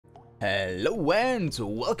Hello and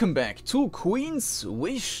welcome back to Queen's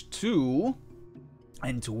Wish 2,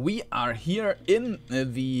 and we are here in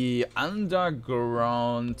the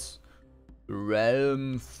underground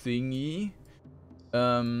realm thingy,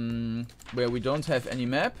 where we don't have any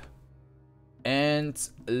map. And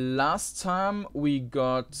last time we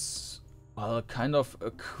got, well, kind of a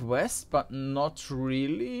quest, but not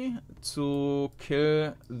really, to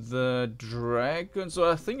kill the dragon. So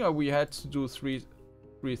I think we had to do three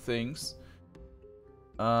things.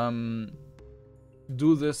 Do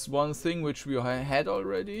this one thing which we had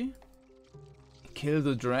already. Kill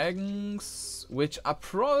the dragons, which are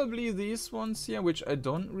probably these ones here, which I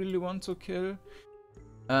don't really want to kill.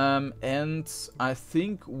 And I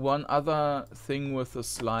think one other thing with the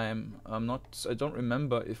slime. I don't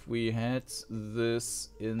remember if we had this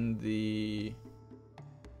in the...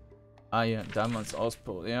 Ah yeah, Diamond's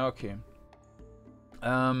Auspost. Yeah, okay.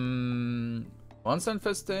 Monster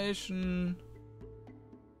infestation.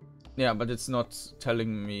 Yeah, but it's not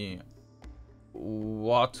telling me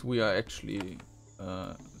what we are actually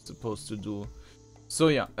supposed to do. So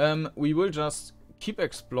yeah, we will just keep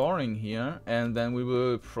exploring here, and then we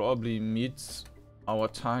will probably meet our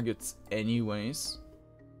targets anyways.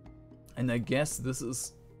 And I guess this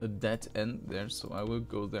is a dead end there, so I will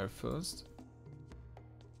go there first.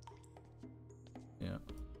 Yeah.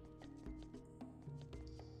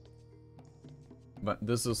 But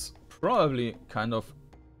this is probably kind of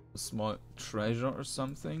a small treasure or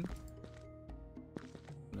something.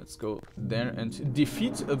 Let's go there and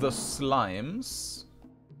defeat the slimes.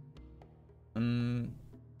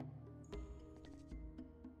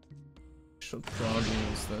 Should probably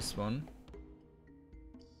use this one.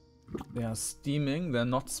 They are steaming, they're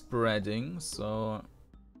not spreading, so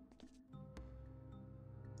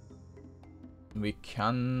we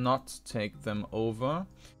cannot take them over.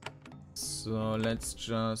 So let's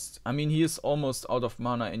just... I mean, he is almost out of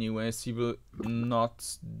mana anyways. He will not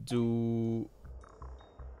do...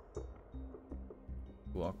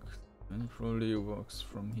 walk. And probably walks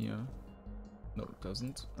from here. No, it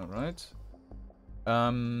doesn't. Alright.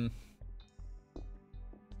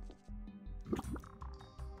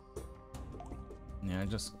 Yeah,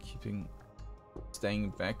 just staying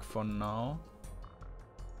back for now.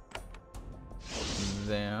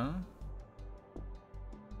 There.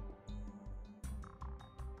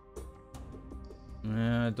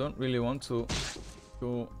 I don't really want to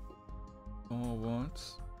go forward,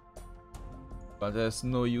 but there's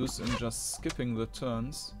no use in just skipping the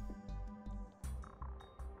turns.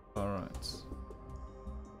 Alright.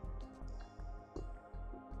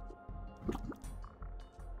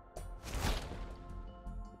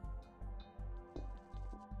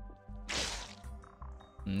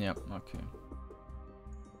 Yep, okay.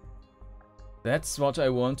 That's what I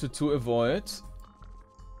wanted to avoid.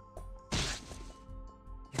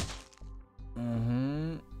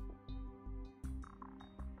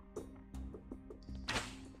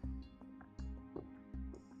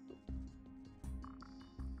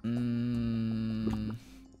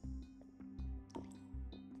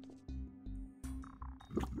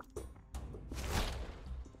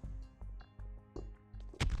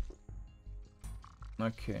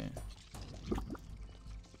 Okay.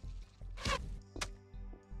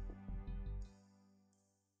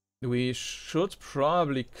 We should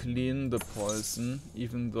probably clean the poison,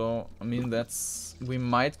 even though, I mean, we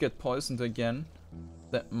might get poisoned again.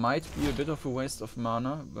 That might be a bit of a waste of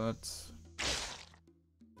mana, but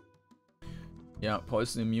yeah,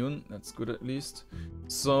 poison immune, that's good at least.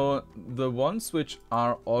 So the ones which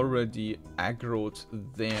are already aggroed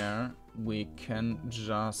there, we can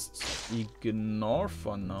just ignore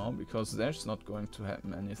for now, because there's not going to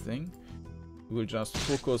happen anything. We'll just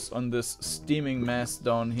focus on this steaming mass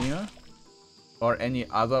down here, or any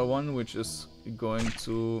other one which is going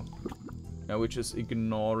to, which is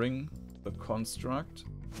ignoring the construct.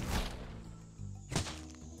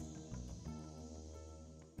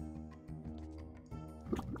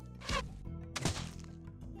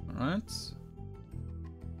 Alright.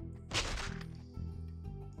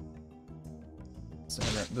 So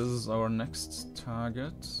this is our next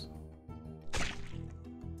target.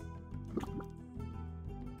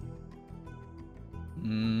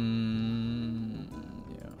 Yeah.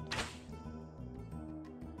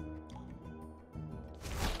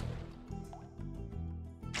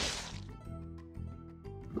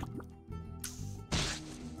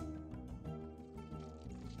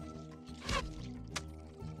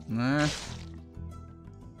 Nah.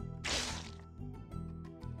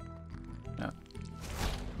 Yeah.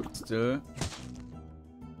 Still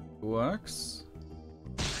works.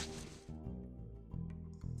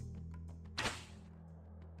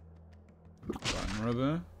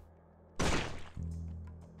 vulnerable.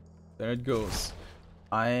 There it goes.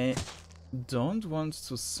 I don't want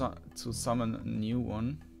to summon a new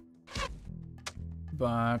one,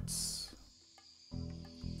 but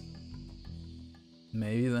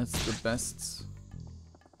maybe that's the best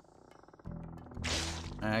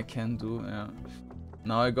I can do. Yeah.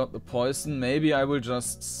 Now I got the poison. Maybe I will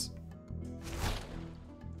just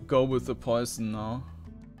go with the poison now.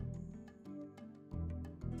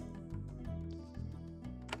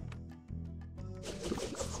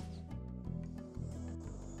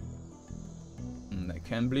 They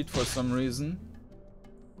can bleed for some reason.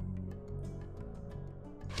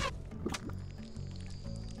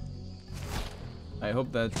 I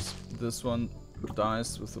hope that this one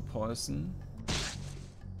dies with the poison.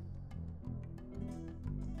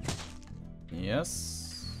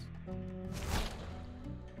 Yes.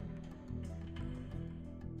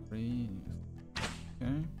 3.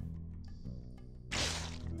 Okay.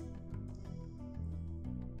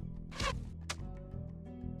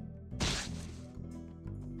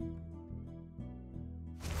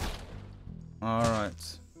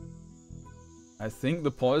 Alright. I think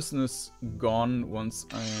the poison is gone once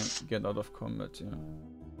I get out of combat, yeah.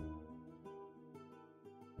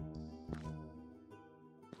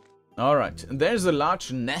 Alright, there's a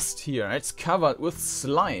large nest here. It's covered with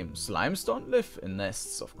slime. Slimes don't live in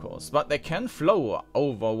nests, of course, but they can flow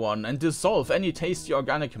over one and dissolve any tasty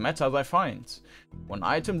organic matter they find. One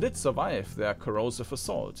item did survive their corrosive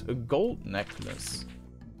assault. A gold necklace.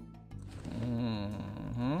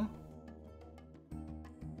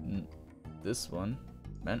 This one.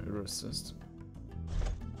 Mental resist.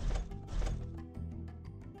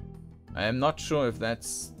 I am not sure if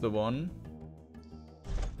that's the one,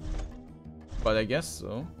 but I guess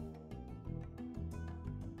so.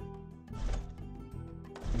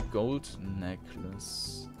 Gold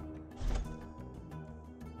necklace.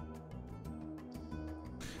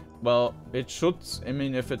 Well, it should, I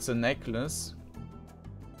mean, if it's a necklace,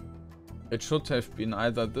 it should have been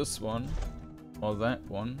either this one or that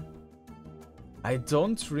one. I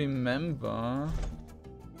don't remember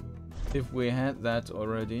if we had that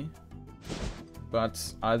already,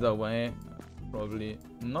 but either way, probably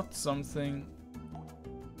not something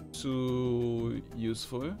too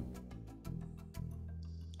useful.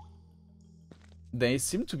 They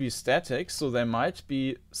seem to be static, so they might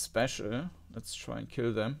be special. Let's try and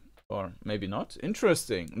kill them. Or maybe not.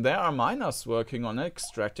 Interesting. There are miners working on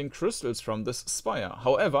extracting crystals from this spire.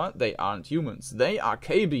 However, they aren't humans. They are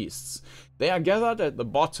K-beasts. They are gathered at the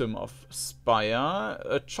bottom of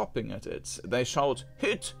spire, chopping at it. They shout,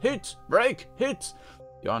 hit, hit, break, hit.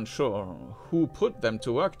 You're unsure who put them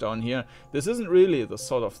to work down here. This isn't really the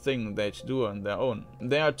sort of thing they'd do on their own.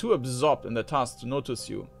 They are too absorbed in the task to notice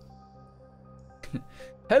you.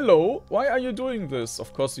 Hello, why are you doing this?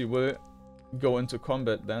 Of course you will go into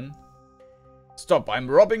combat then. Stop, I'm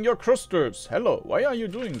robbing your crystals. Hello, why are you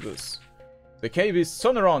doing this? The K-beasts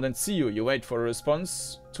turn around and see you. You wait for a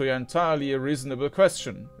response to your entirely reasonable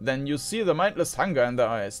question. Then you see the mindless hunger in their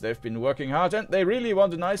eyes. They've been working hard and they really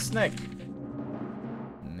want a nice snack.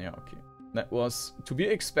 Yeah, okay. That was to be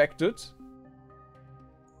expected.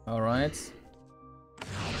 Alright.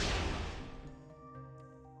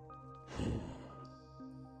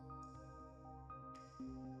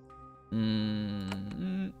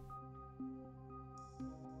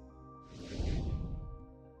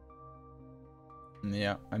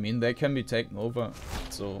 Yeah, I mean, they can be taken over,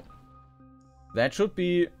 so that should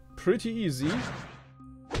be pretty easy.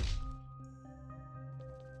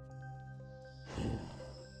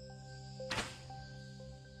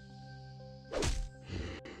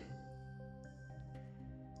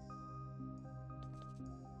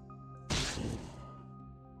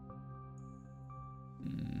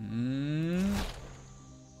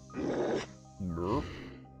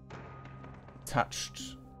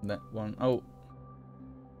 Touched that one. Oh.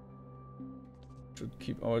 Should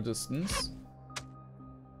keep our distance.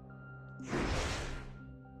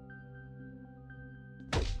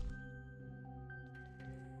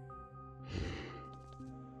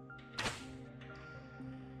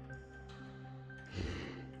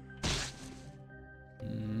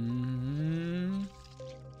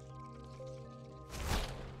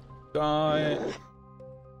 Die.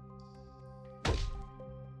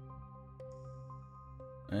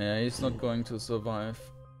 Yeah, he's not going to survive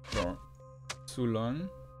for too long.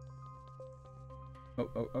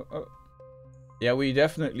 Oh. Yeah, we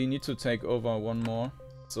definitely need to take over one more.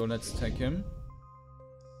 So let's take him.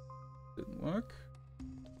 Didn't work.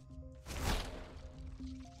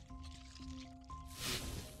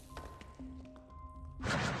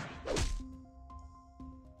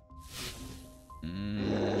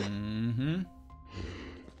 Mm-hmm.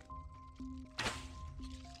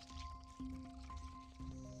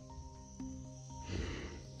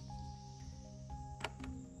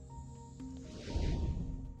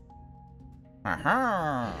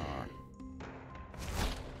 Aha!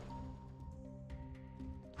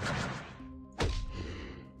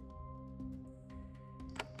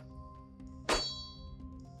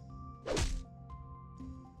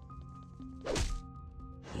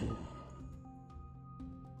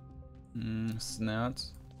 Snared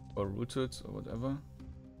or rooted or whatever.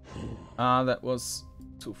 Ah, that was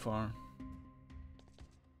too far.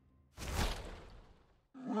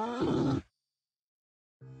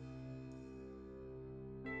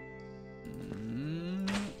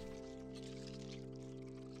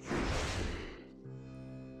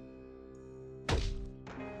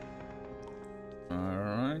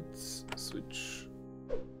 Alright, switch.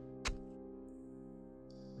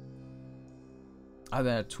 Ah,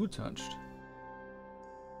 they are two touched.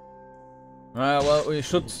 Well, we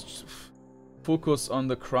should focus on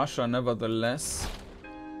the crusher nevertheless,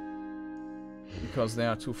 because they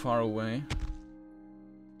are too far away.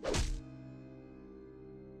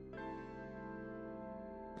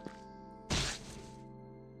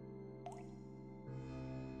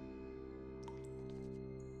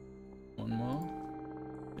 One more.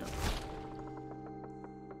 Yeah.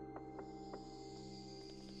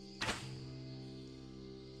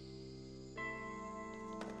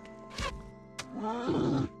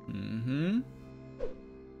 Mm-hmm.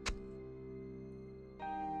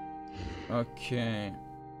 Okay.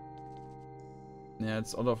 Yeah,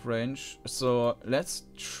 it's out of range. So let's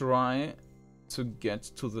try to get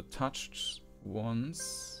to the touched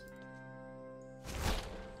ones.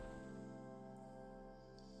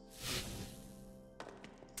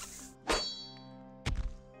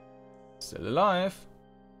 Still alive.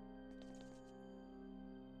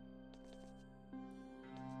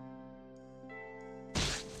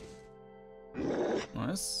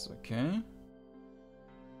 Nice, okay.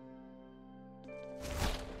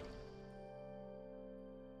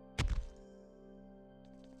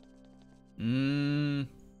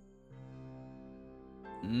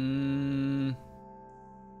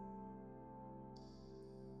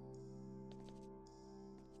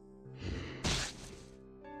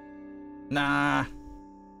 Nah.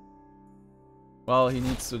 Well, he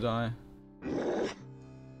needs to die.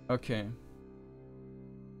 Okay.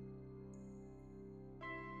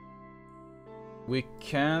 We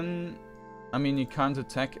can... I mean, he can't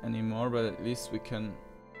attack anymore, but at least we can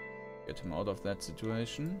get him out of that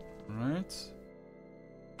situation. Right.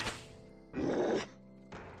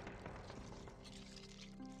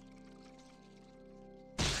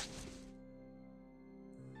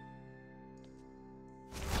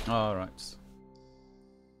 Alright.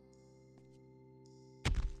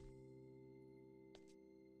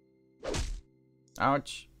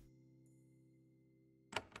 Ouch.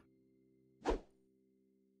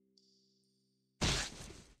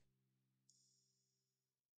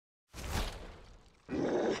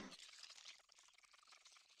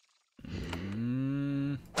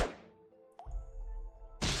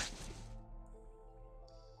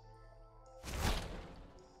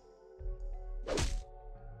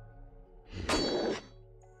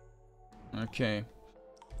 Okay.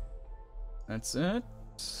 That's it.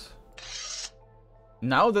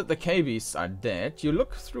 Now that the KBs are dead, you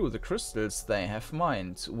look through the crystals they have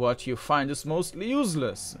mined. What you find is mostly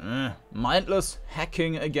useless. Mindless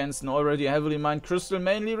hacking against an already heavily mined crystal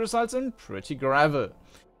mainly results in pretty gravel.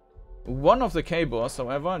 One of the K-bars,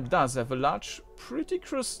 however, does have a large, pretty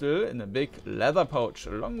crystal in a big leather pouch,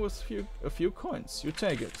 along with a few coins. You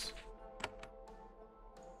take it.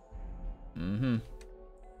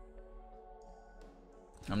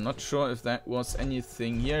 I'm not sure if that was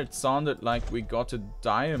anything here. It sounded like we got a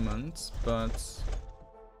diamond, but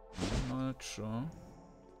I'm not sure.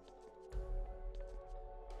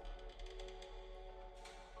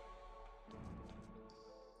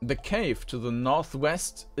 The cave to the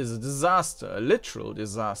northwest is a disaster, a literal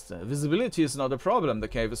disaster. Visibility is not a problem. The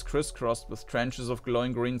cave is crisscrossed with trenches of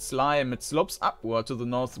glowing green slime. It slopes upward to the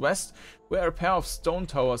northwest, where a pair of stone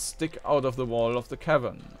towers stick out of the wall of the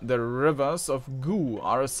cavern. The rivers of goo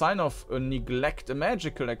are a sign of a neglect,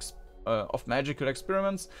 of magical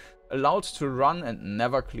experiments allowed to run and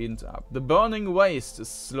never cleaned up. The burning waste is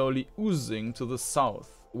slowly oozing to the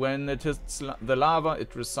south. When it hits the lava,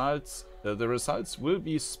 the results will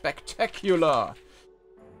be spectacular.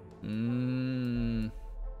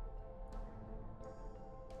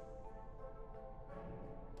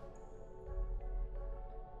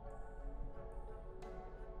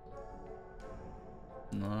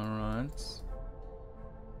 Alright.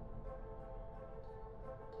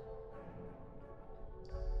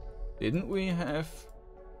 Didn't we have...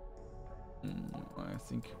 I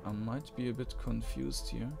think I might be a bit confused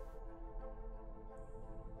here.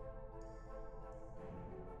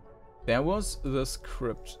 There was the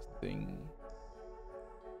script thing.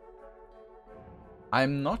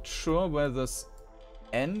 I'm not sure where this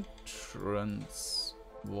entrance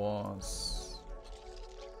was.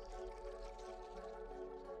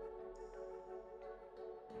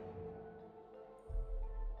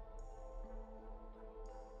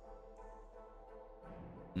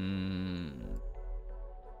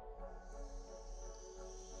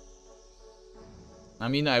 I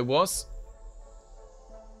mean, I was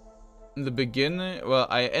in the beginning, well,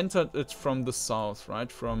 I entered it from the south,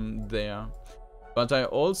 right? From there. But I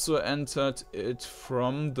also entered it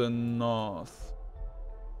from the north.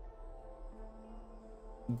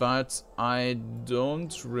 But I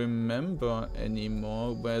don't remember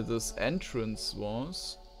anymore where this entrance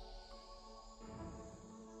was.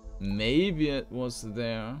 Maybe it was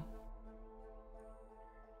there.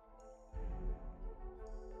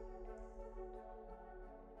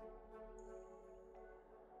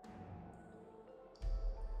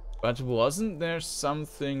 But wasn't there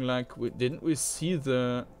something like didn't we see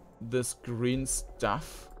this green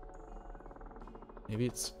stuff? Maybe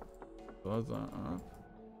it's further up.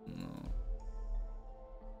 No.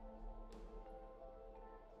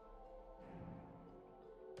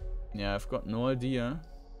 Yeah, I've got no idea.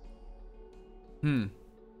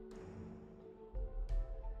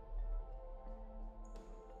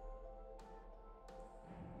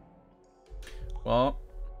 Well,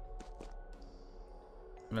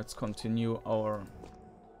 let's continue our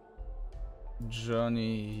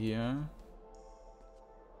journey here.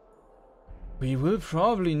 We will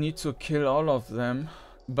probably need to kill all of them,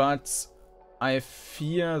 but I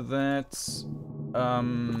fear that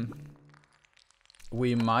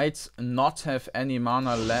we might not have any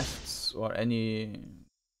mana left or any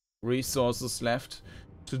resources left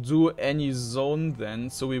to do any zone then,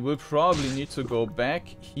 so we will probably need to go back,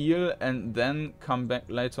 heal, and then come back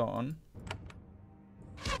later on.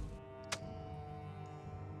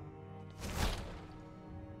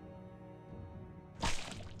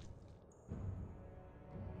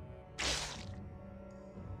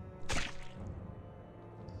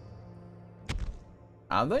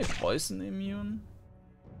 Are they poison immune?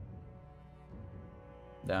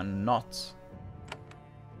 They're not.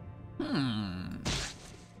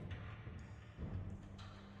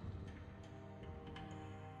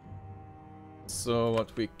 So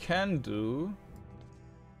what we can do...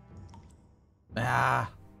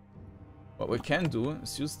 What we can do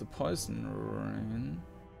is use the poison rain.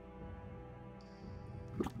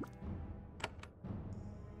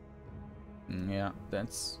 Yeah,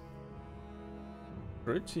 that's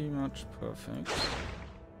pretty much perfect.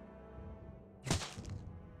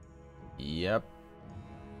 Yep.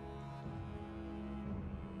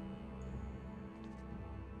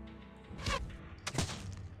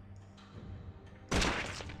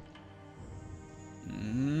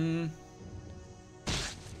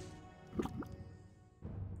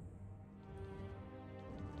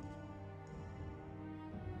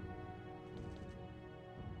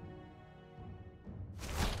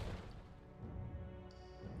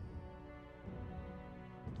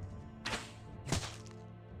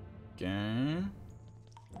 Okay.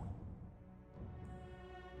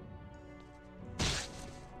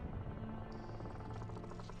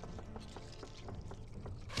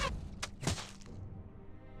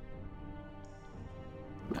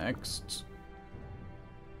 Next.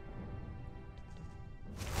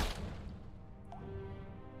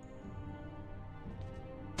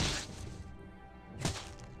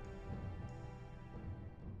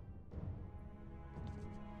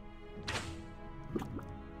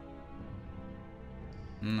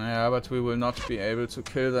 Yeah, but we will not be able to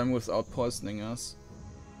kill them without poisoning us.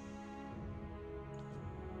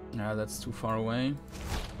 Yeah, that's too far away.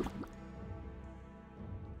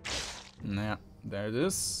 Yeah, there it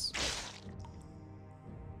is.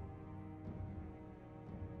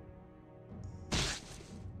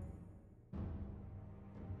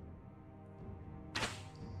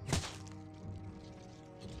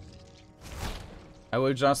 I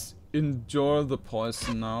will just endure the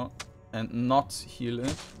poison now and not heal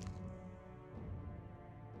it,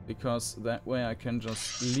 because that way I can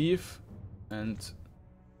just leave and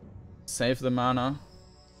save the mana.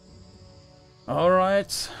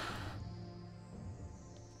 Alright.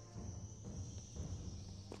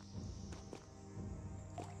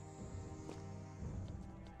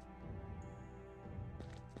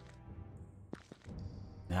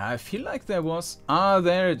 Yeah, I feel like there was...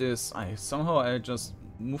 there it is. Somehow I just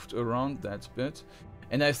moved around that bit.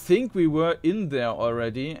 And I think we were in there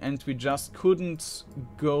already and we just couldn't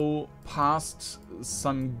go past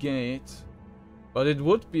some gate. But it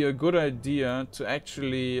would be a good idea to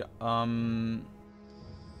actually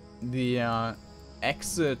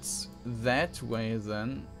exit that way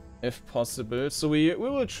then, if possible. So we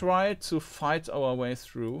will try to fight our way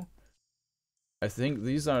through. I think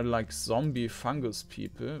these are like zombie fungus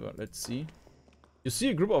people, but let's see. You see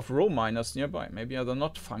a group of row miners nearby. Maybe they're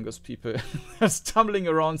not fungus people. They're stumbling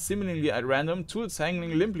around seemingly at random, tools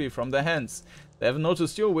hanging limply from their hands. They haven't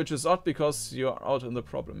noticed you, which is odd because you're out in the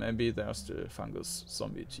problem. Maybe they're still fungus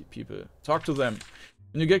zombie people. Talk to them.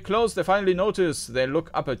 When you get close, they finally notice. They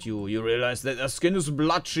look up at you. You realize that their skin is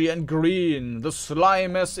blotchy and green. The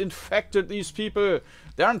slime has infected these people.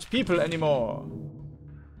 They aren't people anymore.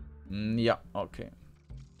 Yeah, okay.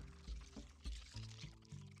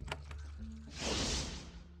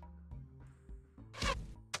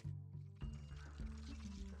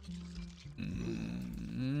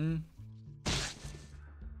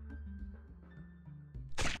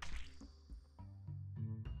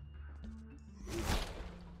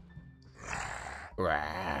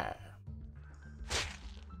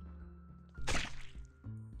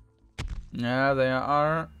 Yeah, they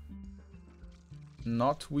are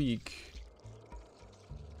not weak.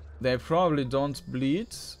 They probably don't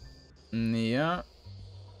bleed. Yeah.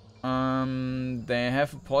 They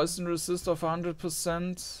have a poison resist of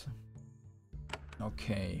 100%.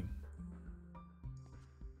 Okay.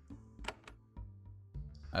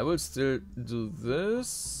 I will still do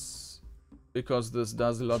this, because this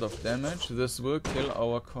does a lot of damage. This will kill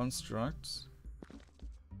our constructs.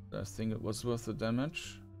 I think it was worth the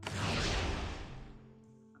damage.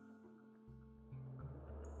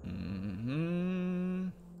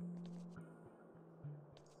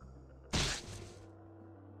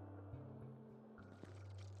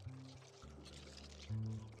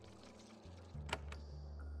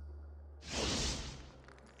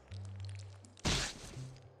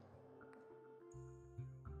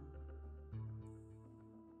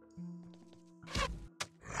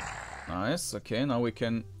 Nice, okay, now we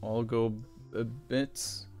can all go a bit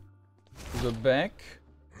to the back.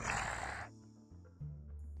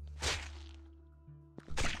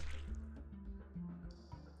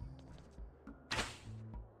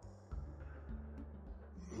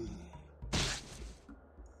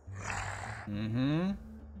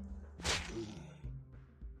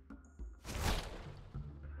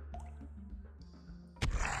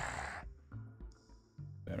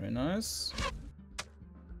 Very nice.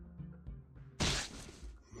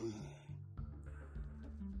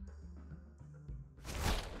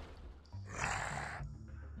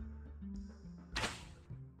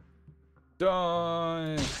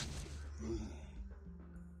 Die!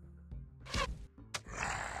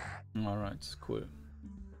 Alright, cool.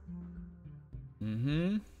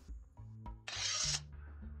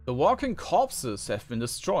 The walking corpses have been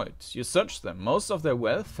destroyed. You search them. Most of their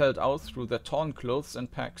wealth fell out through their torn clothes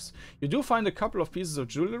and packs. You do find a couple of pieces of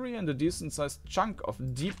jewelry and a decent-sized chunk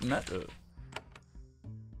of deep metal.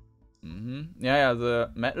 Yeah, the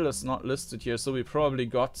metal is not listed here, so we probably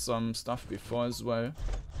got some stuff before as well.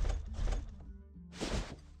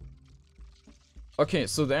 Okay,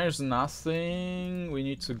 so there's nothing. We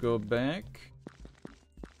need to go back.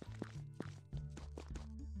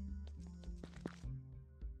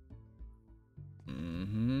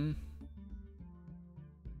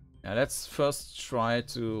 Yeah, let's first try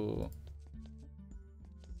to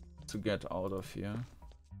get out of here.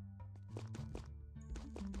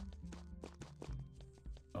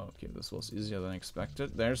 Okay, this was easier than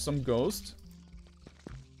expected. There's some ghost.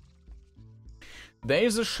 There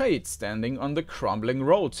is a shade standing on the crumbling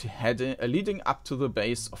road leading up to the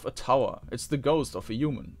base of a tower. It's the ghost of a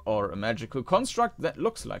human, or a magical construct that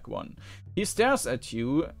looks like one. He stares at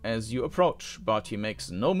you as you approach, but he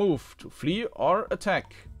makes no move to flee or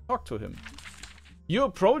attack. Talk to him. You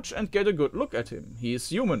approach and get a good look at him. He is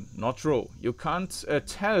human, not raw. You can't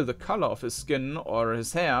tell the color of his skin or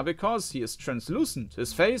his hair because he is translucent.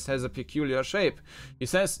 His face has a peculiar shape. He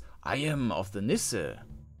says, "I am of the Nisse."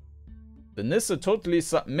 The Nisse totally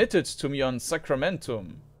submitted to me on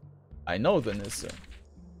Sacramentum. I know the Nisse.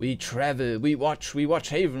 We travel, we watch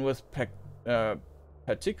Haven with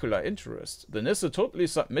particular interest. The Nisse totally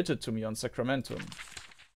submitted to me on Sacramentum.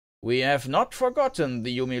 We have not forgotten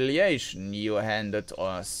the humiliation you handed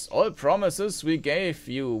us. All promises we gave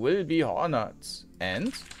you will be honored.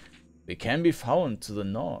 And we can be found to the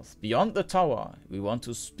north, beyond the tower. We want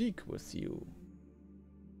to speak with you.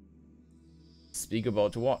 Speak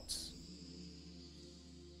about what?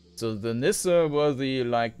 So the Nisse were the,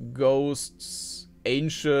 like, ghosts,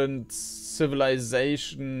 ancient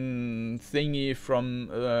civilization thingy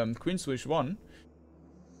from Queen's Wish 1.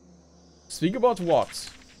 Speak about what?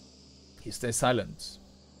 He stays silent.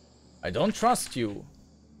 I don't trust you.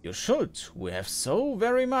 You should. We have so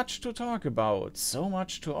very much to talk about. So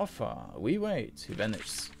much to offer. We wait. He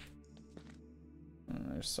vanishes.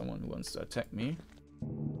 There's someone who wants to attack me.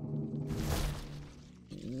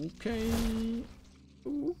 Okay.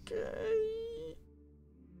 Okay.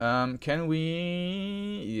 Can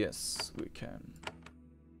we... Yes, we can.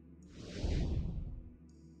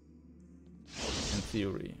 In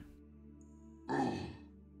theory.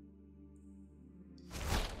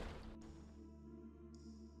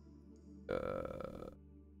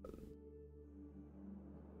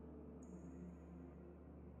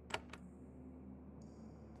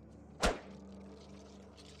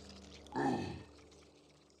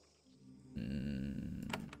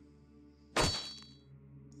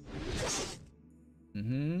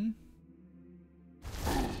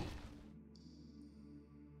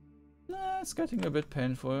 It's getting a bit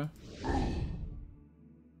painful.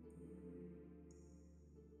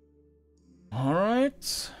 All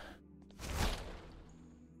right.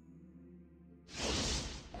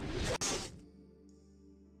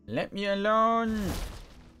 Let me alone.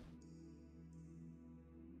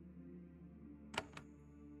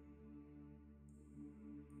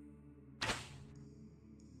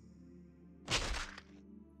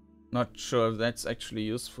 Not sure if that's actually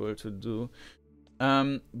useful to do.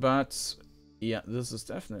 But yeah, this is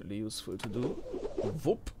definitely useful to do.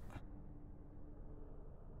 Whoop.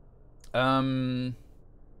 And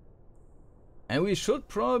we should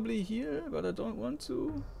probably heal, but I don't want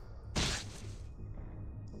to.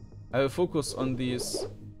 I will focus on these.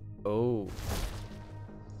 Oh.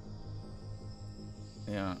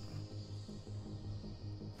 Yeah.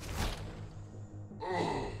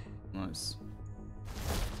 Nice.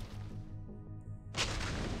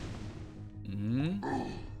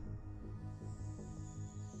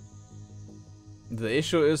 The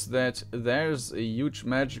issue is that there's a huge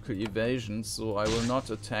magical evasion, so I will not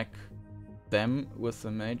attack them with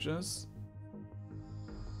the mages.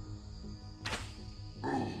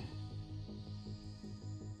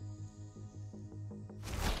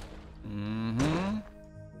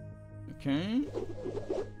 Okay.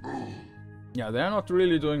 Yeah, they're not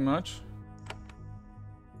really doing much.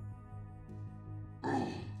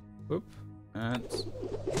 Whoop. And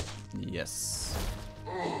yes.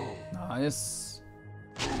 Nice.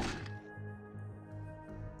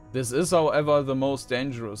 This is, however, the most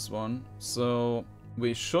dangerous one, so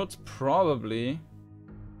we should probably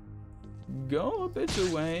go a bit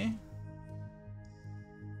away.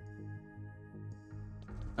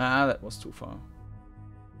 Ah, that was too far.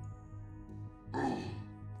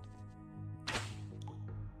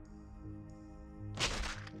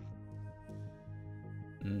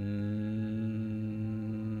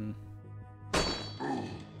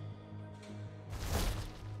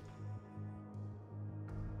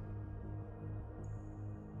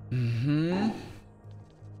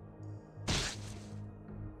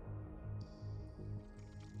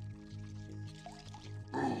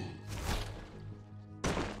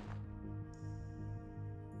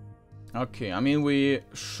 Okay, I mean, we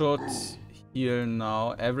should heal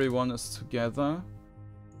now. Everyone is together.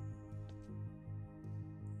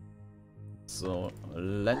 So,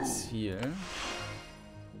 let's heal.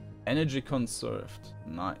 Energy conserved.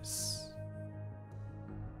 Nice.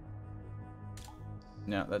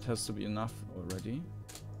 Yeah, that has to be enough already.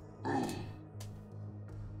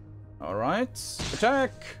 Alright,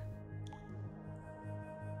 attack!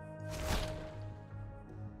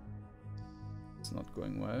 It's not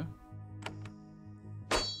going well.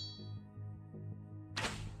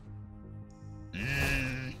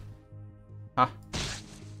 Ah.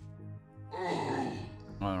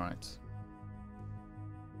 Alright.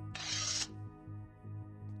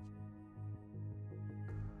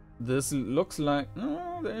 This looks like...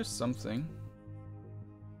 Oh, there's something.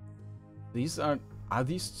 These are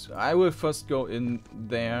these... I will first go in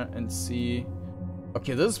there and see...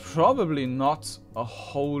 Okay, there's probably not a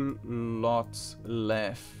whole lot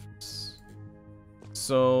left.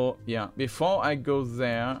 So, yeah, before I go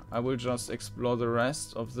there, I will just explore the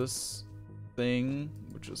rest of this thing,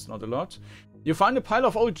 which is not a lot. You find a pile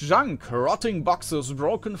of old junk, rotting boxes,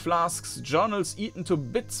 broken flasks, journals eaten to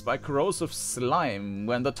bits by corrosive slime.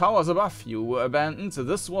 When the towers above you were abandoned,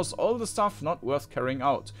 this was all the stuff not worth carrying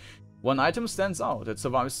out. One item stands out. It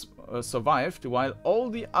survived while all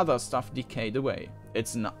the other stuff decayed away.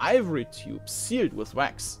 It's an ivory tube sealed with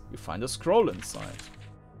wax. You find a scroll inside.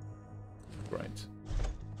 Great.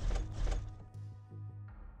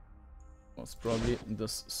 Most probably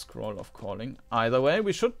this Scroll of Calling. Either way,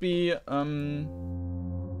 we should be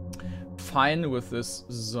fine with this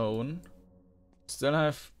zone. Still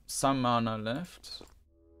have some mana left.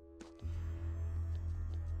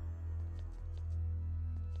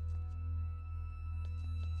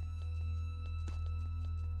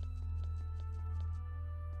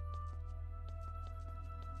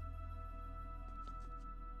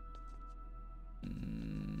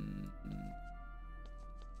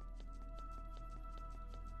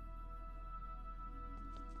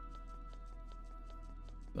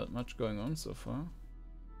 Not much going on so far.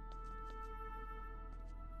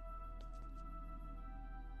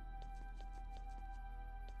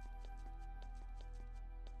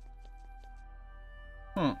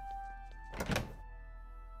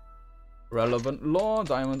 Relevant lore,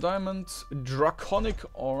 diamond, draconic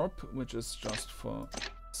orb, which is just for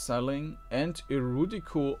selling, and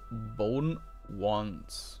Erudico bone wand,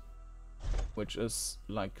 which is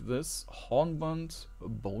like this, hornband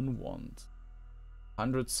bone wand.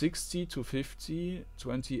 160 to 50,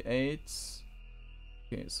 28.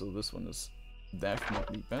 Okay, so this one is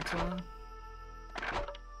definitely better.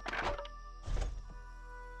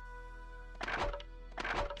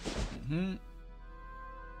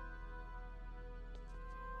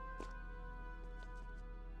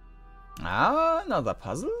 Ah, another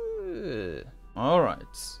puzzle. All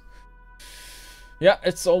right. Yeah,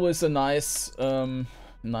 it's always a nice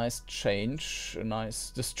nice change, a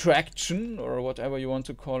nice distraction, or whatever you want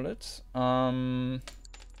to call it. That's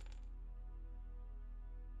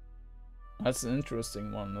an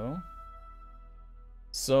interesting one, though.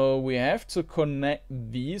 So we have to connect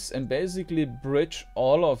these and basically bridge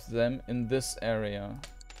all of them in this area.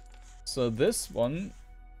 So this one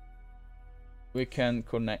we can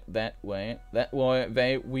connect that way. That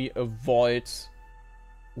way we avoid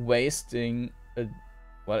wasting a...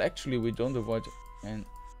 Well, actually we don't avoid... And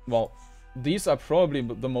well, these are probably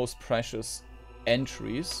the most precious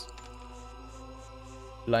entries.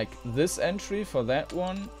 Like this entry for that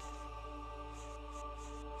one.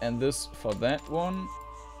 And this for that one.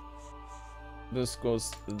 This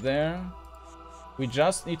goes there. We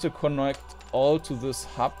just need to connect all to this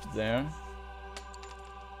hub there.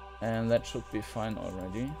 And that should be fine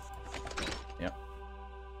already. Yeah.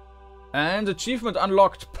 And achievement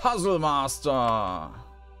unlocked, Puzzle Master.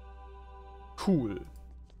 Cool.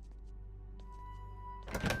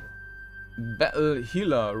 Battle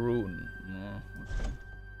Healer Rune. Okay.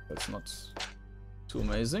 That's not too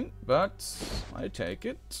amazing, but I take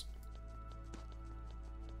it.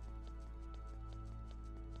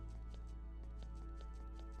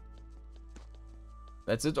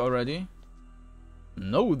 That's it already?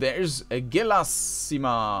 No, there's a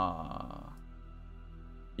Gellassima.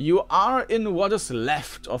 You are in what is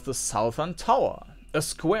left of the southern tower. A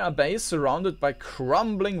square base surrounded by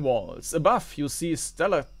crumbling walls. Above, you see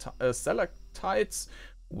stalactites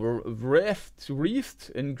wreathed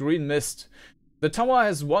in green mist. The tower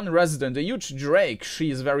has one resident, a huge drake. She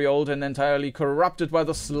is very old and entirely corrupted by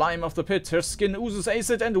the slime of the pit. Her skin oozes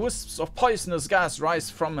acid and wisps of poisonous gas rise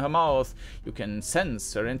from her mouth. You can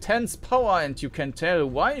sense her intense power and you can tell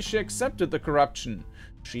why she accepted the corruption.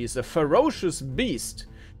 She is a ferocious beast.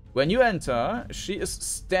 When you enter, she is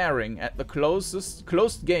staring at the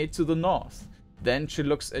closed gate to the north. Then she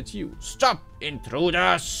looks at you. Stop,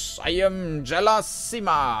 intruders! I am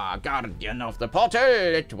Gellassima, guardian of the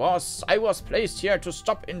portal. I was placed here to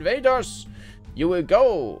stop invaders. You will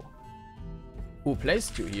go. Who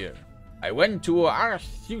placed you here? I went to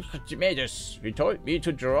Archimedes. He told me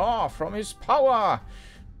to draw from his power.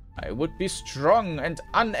 I would be strong and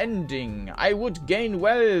unending. I would gain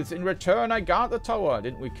wealth. In return, I guard the tower.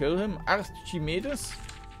 Didn't we kill him? Archimedes?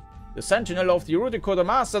 The sentinel of the Erudico, the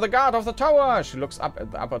master, the guard of the tower. She looks up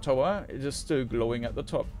at the upper tower. It is still glowing at the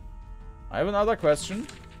top. I have another question.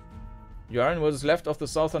 You are in what is left of the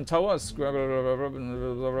southern tower.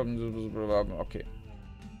 Okay.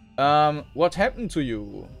 What happened to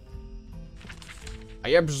you? I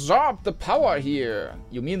absorbed the power here.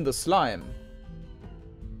 You mean the slime?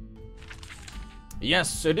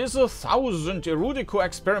 Yes, it is 1,000 Erudico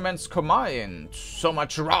experiments combined. So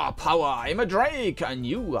much raw power. I'm a drake. I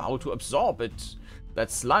knew how to absorb it.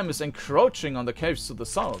 That slime is encroaching on the caves to the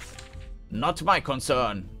south. Not my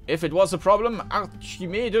concern. If it was a problem,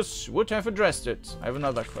 Archimedes would have addressed it. I have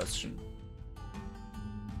another question.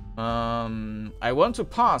 I want to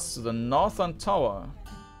pass to the northern tower.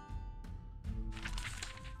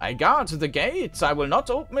 I guard the gate. I will not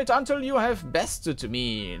open it until you have bested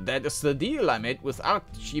me. That is the deal I made with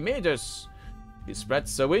Archimedes. He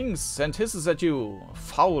spreads her wings and hisses at you,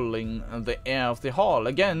 fouling the air of the hall.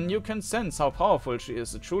 Again, you can sense how powerful she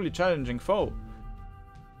is, a truly challenging foe.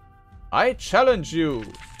 I challenge you.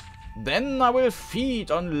 Then I will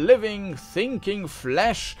feed on living, thinking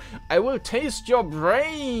flesh. I will taste your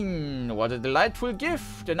brain. What a delightful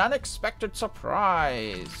gift, an unexpected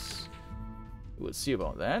surprise. We'll see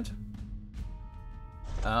about that.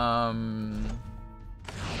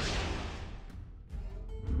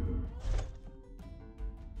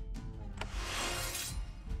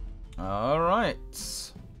 Alright.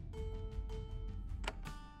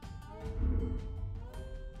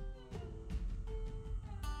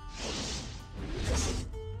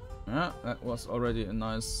 Yeah, that was already a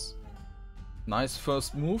nice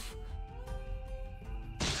first move.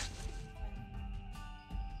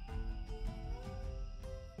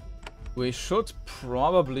 We should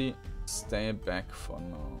probably stay back for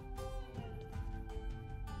now.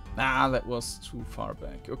 Ah, that was too far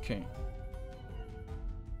back. Okay.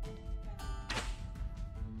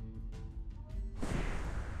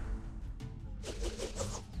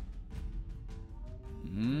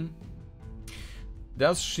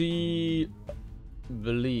 Does she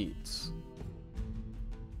bleed?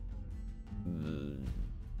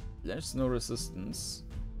 There's no resistance.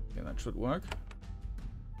 Okay, that should work.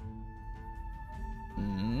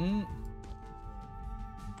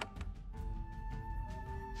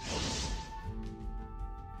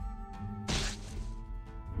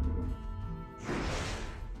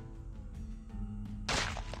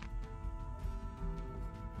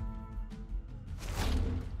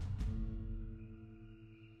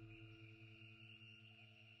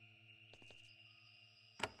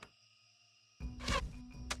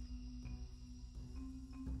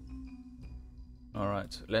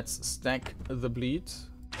 Alright, let's stack the bleed.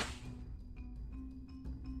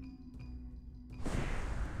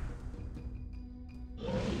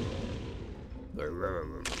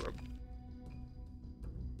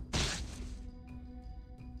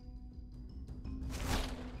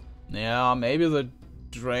 Yeah, maybe the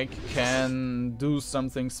Drake can do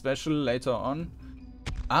something special later on.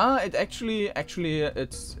 Ah, it actually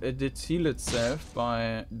it did heal itself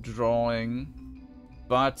by drawing.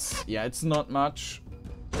 But yeah, it's not much.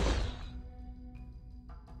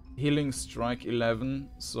 Healing strike 11,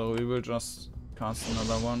 so we will just cast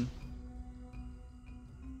another one.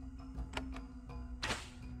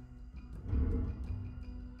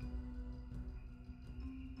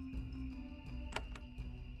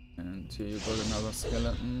 And here you got another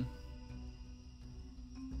skeleton.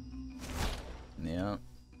 Yeah.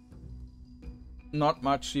 Not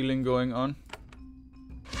much healing going on.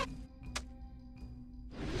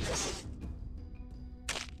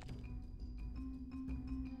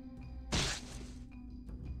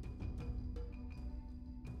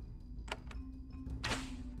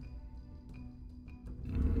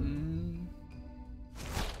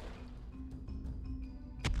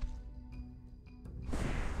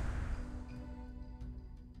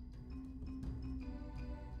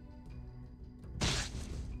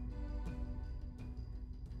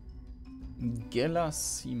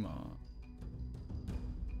 Gellassima.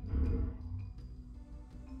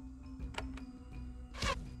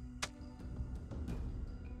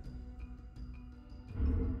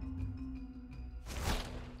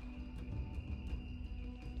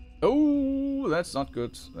 Oh, that's not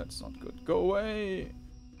good. That's not good. Go away.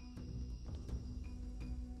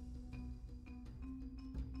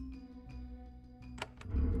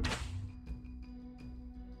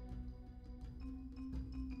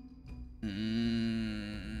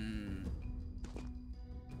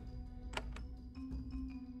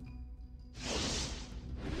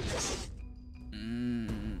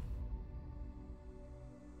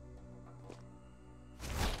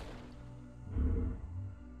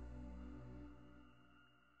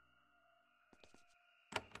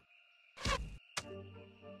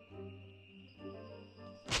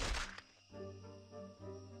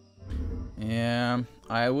 Yeah,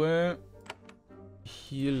 I will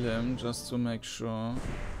heal him just to make sure.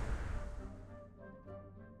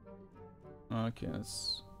 Okay,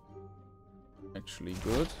 that's actually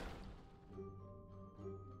good.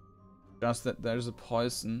 Just that there's a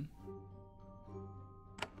poison.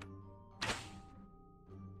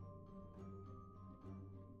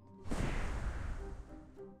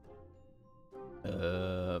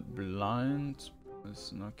 Blind.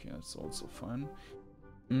 Okay, that's also fine.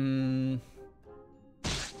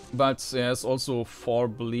 But there's also 4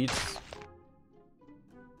 bleeds.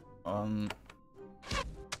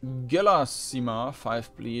 Gellassima,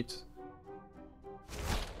 5 bleed.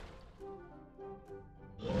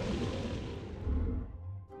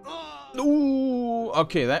 Ooh! Oh,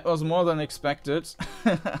 okay, that was more than expected.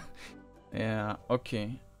 Yeah,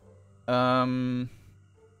 okay.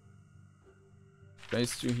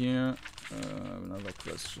 Placed you here. Another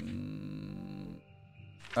question.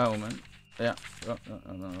 Oh man. Yeah.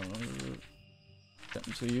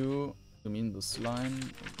 Getting to you. You mean the slime?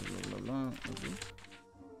 Blah, blah, blah. Okay.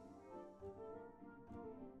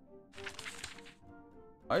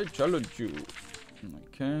 I challenge you.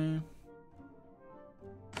 Okay.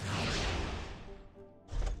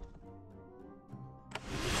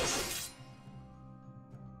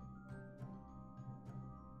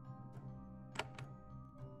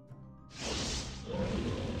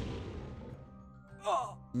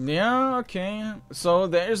 Yeah, okay. So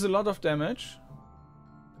there is a lot of damage.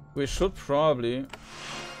 We should probably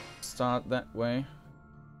start that way.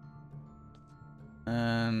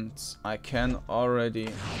 And I can already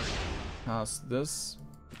cast this.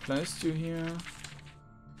 Placed you here.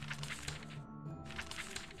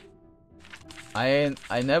 I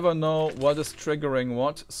never know what is triggering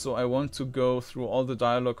what, so I want to go through all the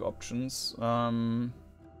dialogue options.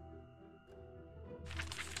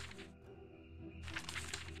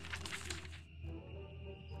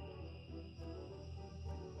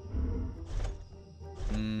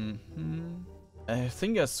 I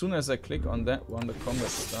think as soon as I click on that one, the combat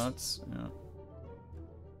starts. Yeah.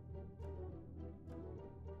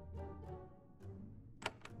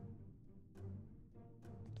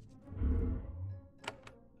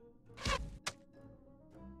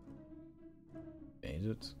 Made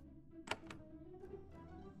it.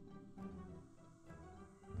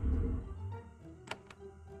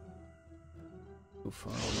 Too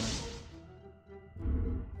far away.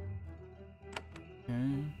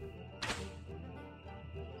 Okay.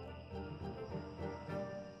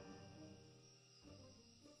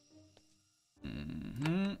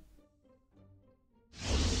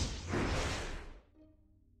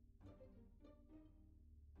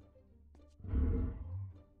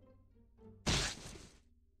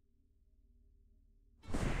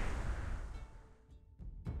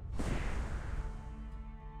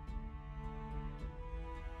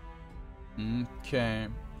 Okay,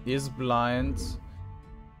 he's blind.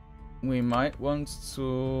 We might want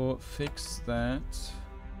to fix that.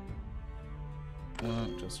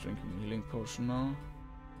 Just drinking a healing potion now.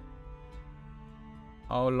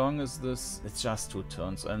 How long is this? It's just 2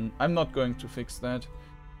 turns, and I'm not going to fix that.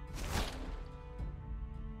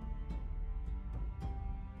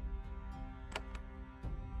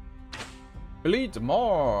 Bleed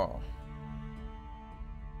more!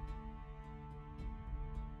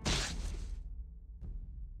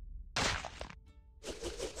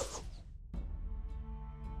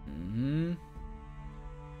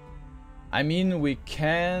 I mean, we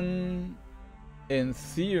can, in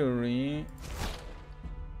theory,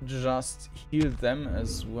 just heal them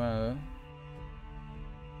as well.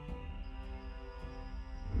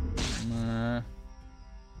 Nah.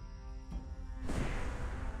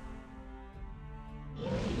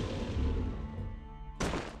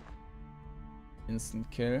 Instant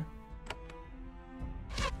kill.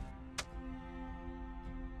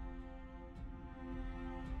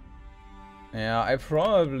 Yeah, I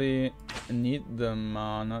probably need the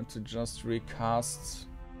mana to just recast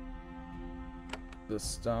the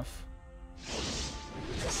stuff.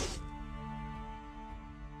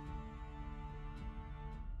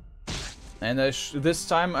 And this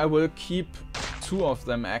time I will keep 2 of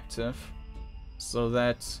them active, so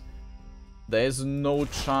that there is no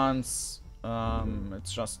chance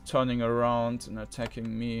it's just turning around and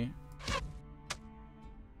attacking me.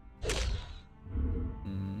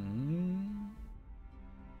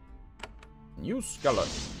 New skeleton.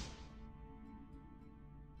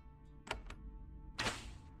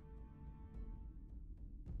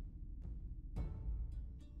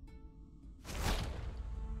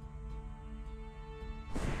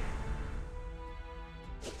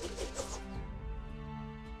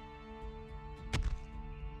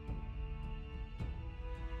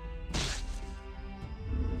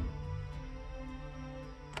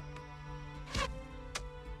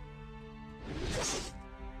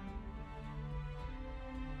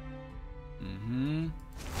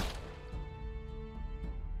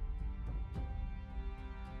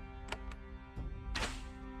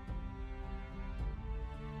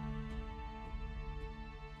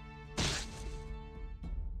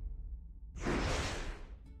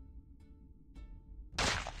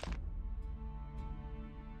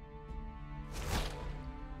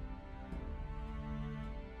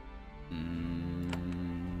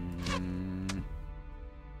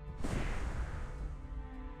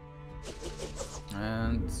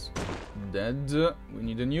 And dead. We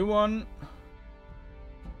need a new one.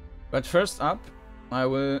 But first up, I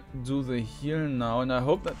will do the heal now, and I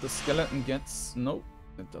hope that the skeleton gets... Nope,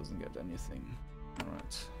 it doesn't get anything.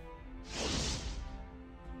 Alright.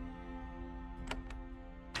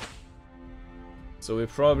 So we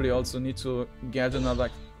probably also need to get another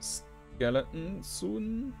skeleton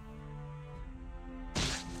soon.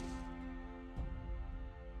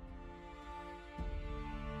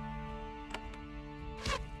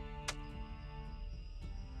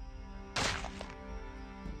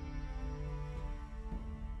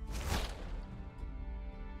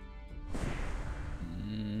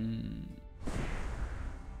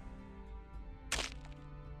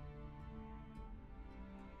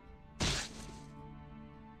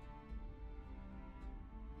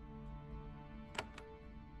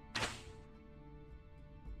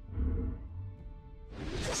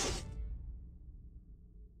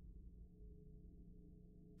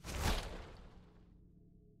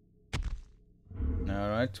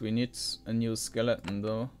 Alright, we need a new skeleton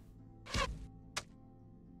though.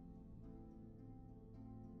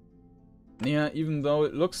 Yeah, even though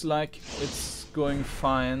it looks like it's going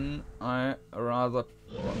fine, I rather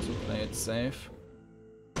want to play it safe.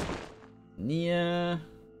 Yeah,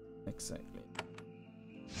 exactly.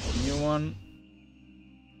 New one.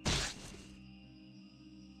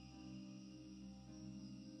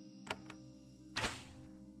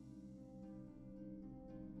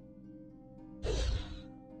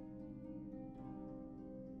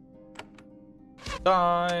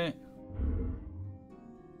 Die!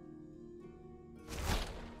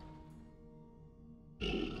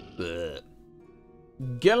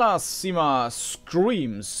 Gellassima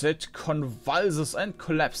screams, it convulses and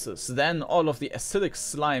collapses. Then all of the acidic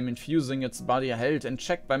slime infusing its body, held in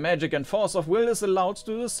check by magic and force of will, is allowed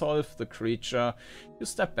to dissolve the creature. You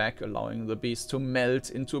step back, allowing the beast to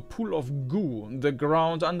melt into a pool of goo. The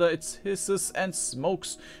ground under it hisses and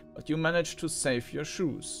smokes, but you manage to save your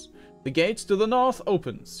shoes. The gate to the north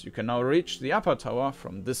opens. You can now reach the upper tower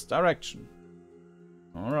from this direction.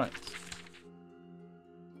 Alright.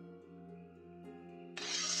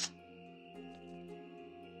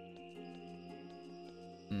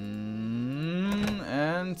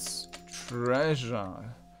 And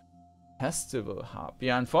treasure. Festival hub.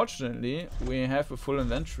 Yeah, unfortunately, we have a full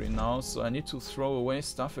inventory now, so I need to throw away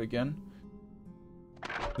stuff again.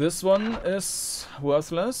 This one is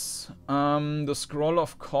worthless. The scroll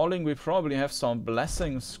of calling, we probably have some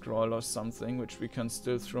blessing scroll or something, which we can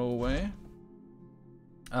still throw away.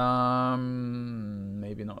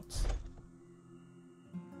 Maybe not.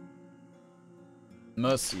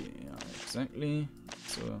 Mercy, yeah, exactly.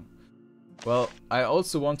 So, well, I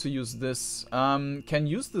also want to use this. Can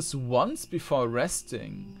use this once before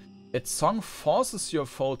resting. Its song forces your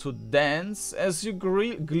foe to dance as you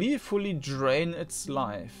gleefully drain its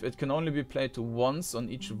life. It can only be played once on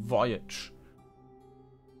each voyage.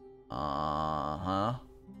 Uh-huh.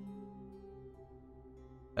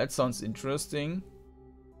 That sounds interesting.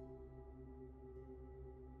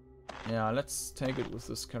 Yeah, let's take it with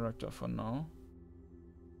this character for now.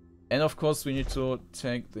 And of course we need to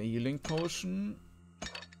take the healing potion.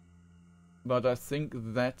 But I think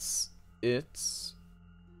that's it.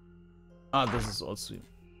 Ah, this is also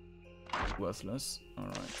worthless.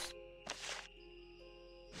 Alright.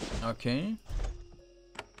 Okay.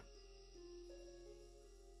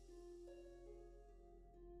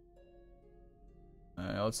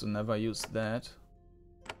 I also never used that.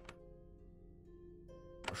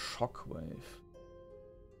 A shockwave.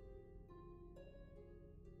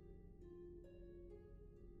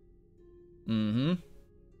 Mm-hmm.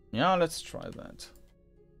 Yeah, let's try that.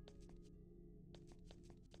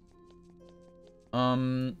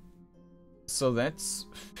 So that's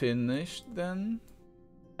finished then.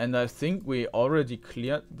 And I think we already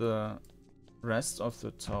cleared the rest of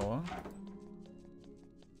the tower.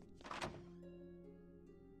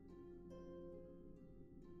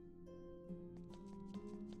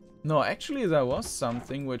 No, actually there was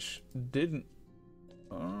something which didn't...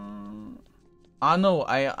 no,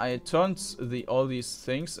 I turned all these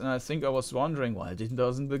things and I think I was wondering why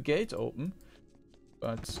doesn't the gate open?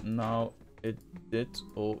 But now it did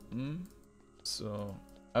open. So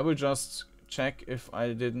I will just check if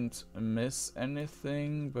I didn't miss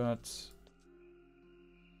anything, but...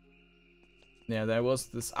 Yeah, there was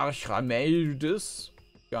this Archrameldes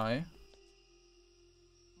guy.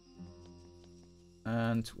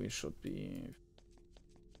 And we should be...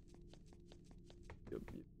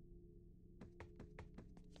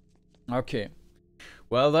 Okay.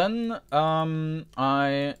 Well then,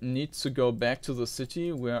 I need to go back to the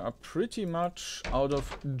city. We are pretty much out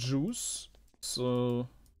of juice, so...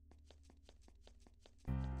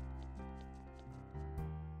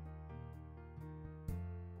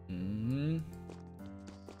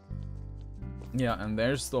 Yeah, and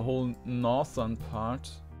there's the whole northern part.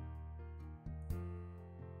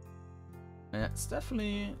 Yeah, it's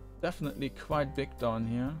definitely quite big down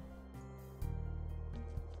here.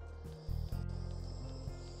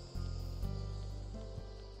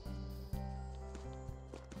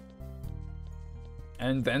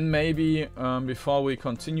 And then maybe before we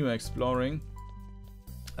continue exploring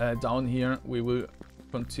down here, we will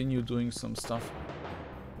continue doing some stuff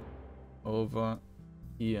over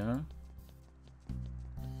here.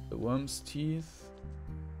 The worm's teeth.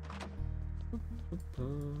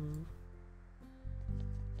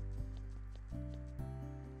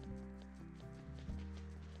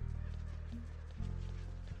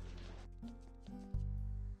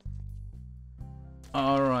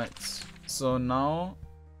 Alright, so now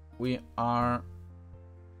we are...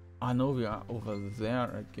 I know we are over there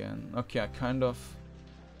again. Okay, I kind of...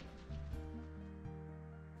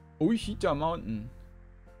 Uichita Mountain.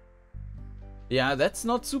 Yeah, that's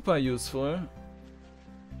not super useful.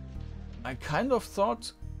 I kind of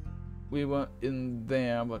thought we were in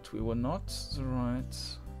there, but we were not. Right.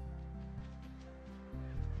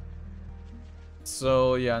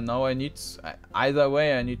 So yeah, now I need... either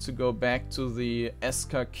way, I need to go back to the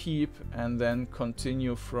Eska Keep and then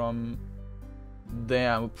continue from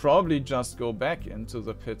there. I'll probably just go back into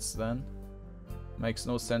the pits then. Makes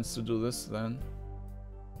no sense to do this then.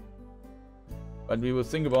 But we will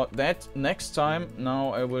think about that next time. Now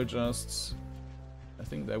I will just... I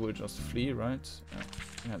think they will just flee, right? Yeah,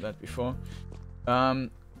 I had that before.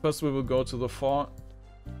 First we will go to the fort.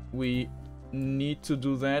 We need to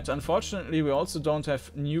do that. Unfortunately, we also don't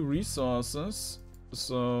have new resources.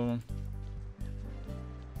 So...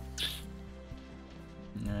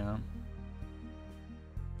 yeah.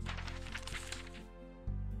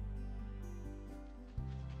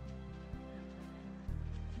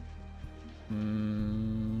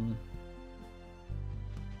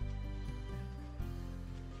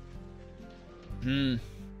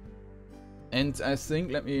 And I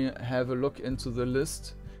think, let me have a look into the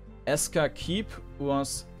list. Eska Keep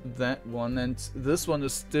was that one, and this one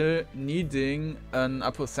is still needing an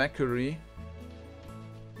apothecary.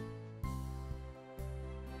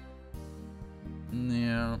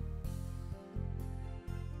 Yeah.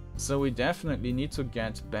 So we definitely need to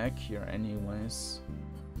get back here anyways.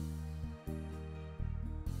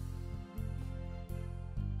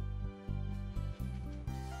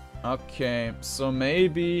 Okay, so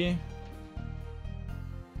maybe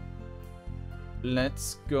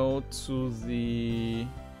let's go to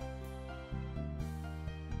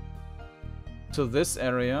this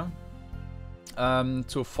area,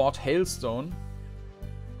 to Fort Hailstone,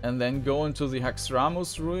 and then go into the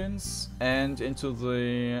Haxramus ruins and into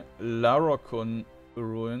the Larokun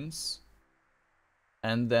ruins,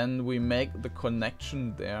 and then we make the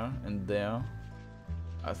connection there and there.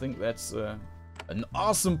 I think that's an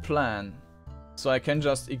awesome plan. So I can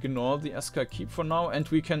just ignore the Eska Keep for now, and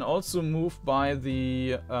we can also move by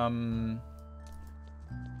the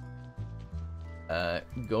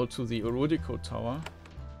go to the Urudico Tower,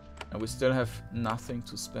 and we still have nothing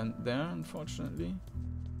to spend there, unfortunately.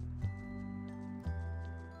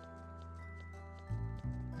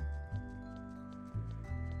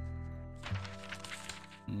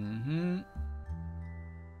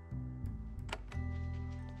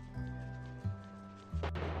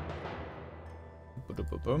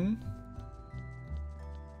 Boom.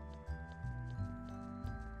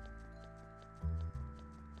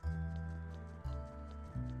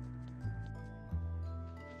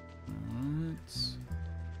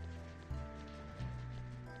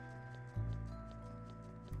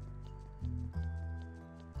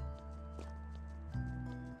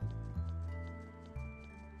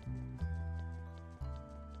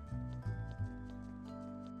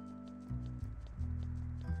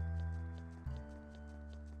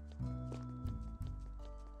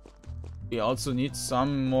 We also need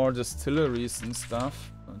some more distilleries and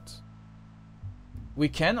stuff, but we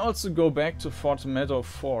can also go back to Fort Meadow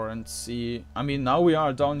 4 and see. I mean, now we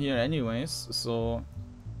are down here anyways, so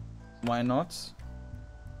why not?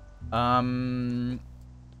 And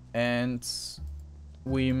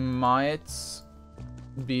we might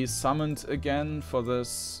be summoned again for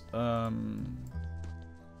this,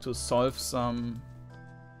 to solve some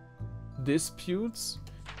disputes,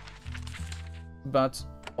 but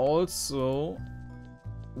also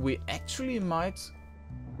we actually might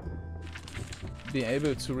be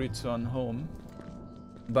able to return home.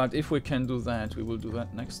 But if we can do that, we will do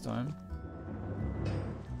that next time.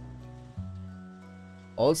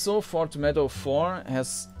 Also, Fort Meadow 4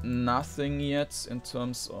 has nothing yet in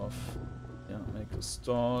terms of, yeah, make a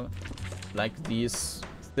stall, like these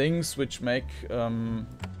things which make yeah,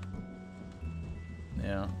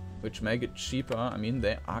 which make it cheaper. I mean,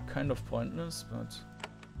 they are kind of pointless, but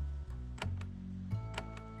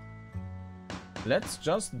let's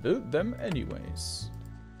just build them anyways.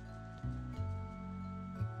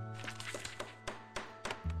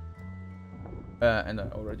 And I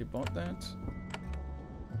already bought that.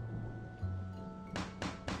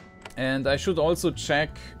 And I should also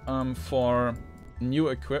check for new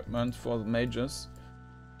equipment for the mages.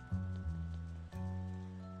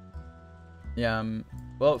 Yeah,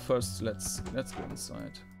 well, first let's go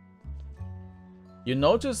inside. You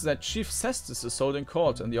notice that Chief Cestus is holding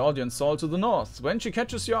court in the audience hall to the north. When she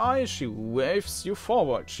catches your eye, she waves you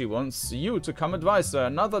forward. She wants you to come advise her.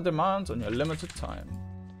 Another demand on your limited time.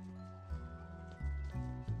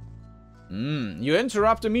 You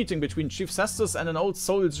interrupt a meeting between Chief Cestus and an old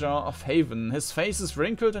soldier of Haven. His face is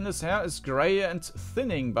wrinkled and his hair is grey and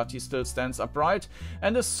thinning, but he still stands upright,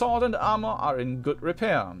 and his sword and armor are in good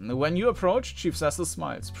repair. When you approach, Chief Cestus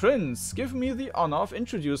smiles. Prince, give me the honor of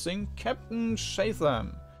introducing Captain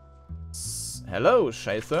Shatham. Hello,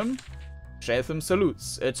 Shatham. Shatham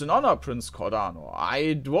salutes. It's an honor, Prince Kordanor.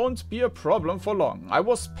 It won't be a problem for long. I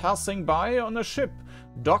was passing by on a ship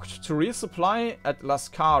docked to resupply at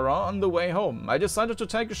Lascara on the way home. I decided to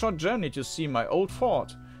take a short journey to see my old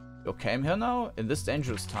fort. You came here now, in this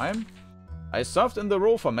dangerous time? I served in the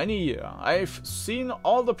row for many years. I've seen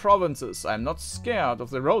all the provinces. I'm not scared of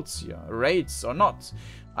the roads here, raids or not.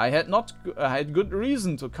 I had good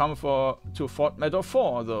reason to come to Fort Meadow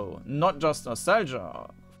 4, though. Not just nostalgia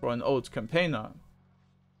for an old campaigner.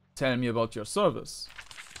 Tell me about your service.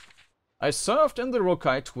 I served in the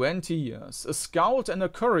Rokai 20 years, a scout and a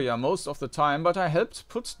courier most of the time, but I helped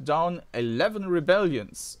put down 11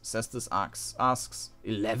 rebellions, Cestus asks.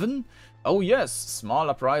 11? Oh yes,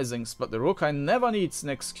 small uprisings, but the Rokai never needs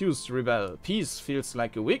an excuse to rebel. Peace feels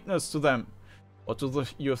like a weakness to them. What do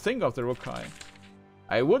you think of the Rokai?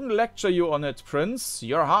 I wouldn't lecture you on it, Prince.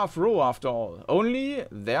 You're half Ro after all. Only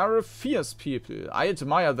they're a fierce people. I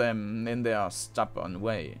admire them in their stubborn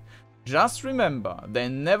way. Just remember, they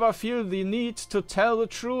never feel the need to tell the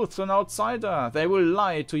truth to an outsider. They will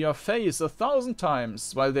lie to your face 1,000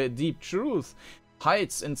 times, while their deep truth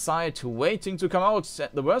hides inside, waiting to come out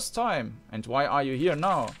at the worst time. And why are you here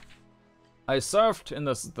now? I served in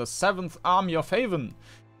the 7th Army of Haven.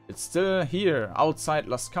 It's still here, outside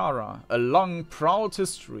Lascara. A long, proud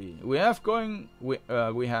history. We have going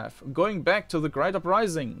back to the Great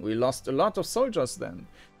Uprising. We lost a lot of soldiers then.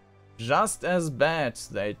 Just as bad,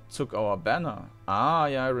 they took our banner. Ah,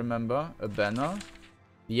 yeah, I remember. A banner.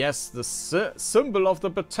 Yes, the symbol of the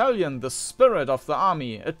battalion, the spirit of the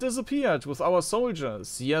army. It disappeared with our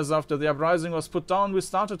soldiers. Years after the uprising was put down, we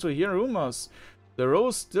started to hear rumors. The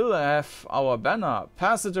Rose still have our banner.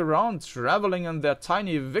 Pass it around, reveling in their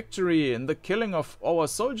tiny victory in the killing of our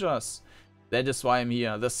soldiers. That is why I'm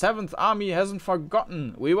here. The 7th Army hasn't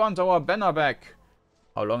forgotten. We want our banner back.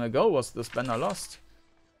 How long ago was this banner lost?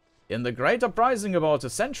 In the Great Uprising about a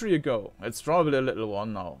century ago. It's probably a little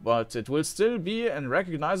one now, but it will still be in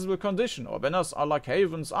recognizable condition. Our banners are like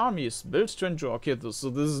Haven's armies, built to endure. Okay, so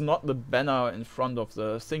this is not the banner in front of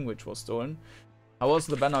the thing which was stolen. How was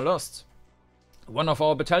the banner lost? One of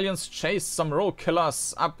our battalions chased some rogue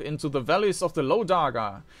killers up into the valleys of the Low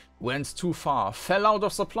Darga. Went too far, fell out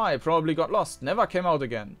of supply, probably got lost, never came out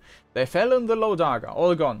again. They fell in the Low Darga,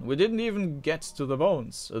 all gone. We didn't even get to the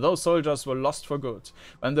bones. Those soldiers were lost for good.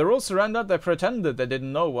 When the Rose surrendered, they pretended they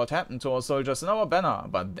didn't know what happened to our soldiers and our banner,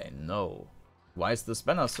 but they know. Why is this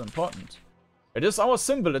banner so important? It is our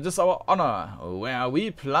symbol, it is our honor. Where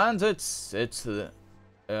we planted it,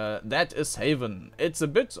 that is Haven. It's a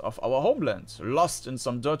bit of our homeland, lost in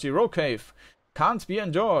some dirty rock cave. Can't be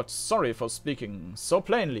endured. Sorry for speaking so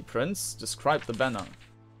plainly, Prince. Describe the banner.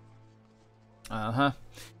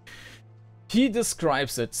 He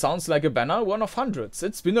describes it. Sounds like a banner, one of hundreds.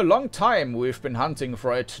 It's been a long time we've been hunting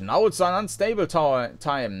for it. Now it's an unstable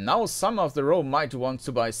time. Now some of the row might want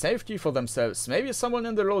to buy safety for themselves. Maybe someone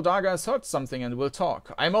in the Low Darga has heard something and will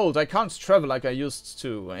talk. I'm old. I can't travel like I used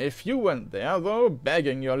to. If you went there, though,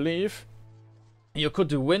 begging your leave, you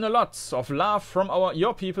could win a lot of love from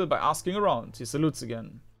your people by asking around. He salutes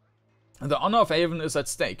again. The honor of Haven is at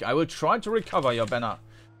stake. I will try to recover your banner.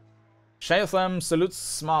 Shatham salutes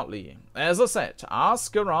smartly. As I said,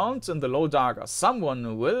 ask around in the Low Darga.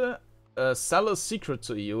 Someone will sell a secret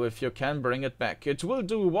to you if you can bring it back. It will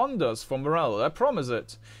do wonders for morale, I promise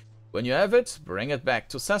it. When you have it, bring it back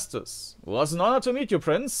to Cestus. Was an honor to meet you,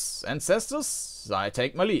 Prince. And Cestus, I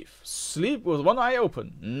take my leave. Sleep with one eye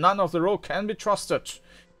open. None of the row can be trusted.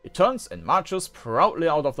 He turns and marches proudly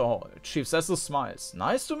out of the hall. Chief Cecil smiles.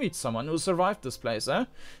 Nice to meet someone who survived this place, eh?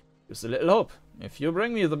 Gives a little hope. If you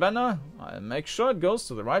bring me the banner, I'll make sure it goes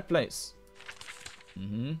to the right place.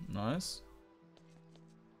 Nice.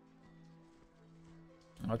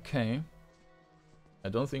 Okay. I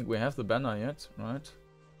don't think we have the banner yet, right?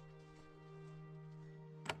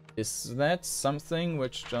 Is that something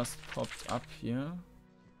which just popped up here?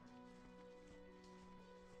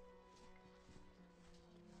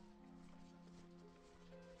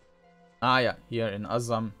 Ah, yeah, here in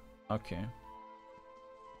Assam. Okay.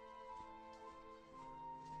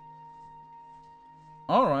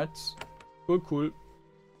 Alright. Cool, cool.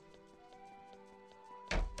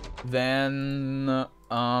 Then,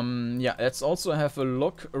 yeah, let's also have a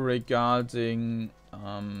look regarding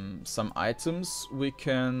some items we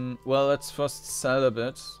can... Well, let's first sell a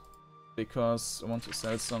bit, because I want to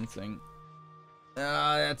sell something.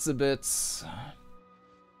 That's a bit...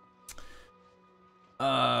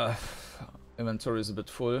 inventory is a bit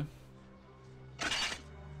full.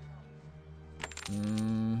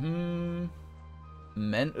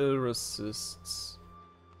 Mental resists.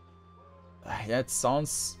 Yeah, it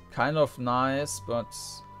sounds kind of nice, but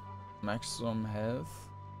maximum health.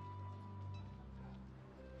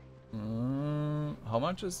 How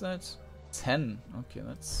much is that? 10. Okay,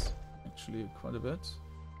 that's actually quite a bit.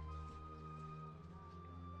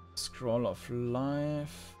 Scroll of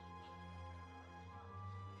life.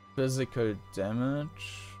 Physical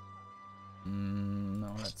damage.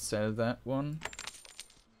 No, let's sell that one.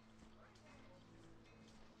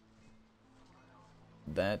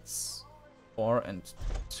 That's 4 and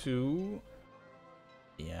 2.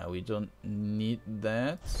 Yeah, we don't need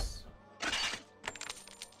that.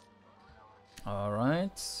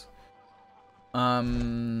 Alright.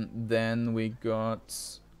 Then we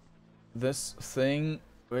got this thing,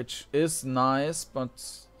 which is nice,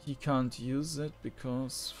 but he can't use it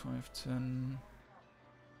because 510.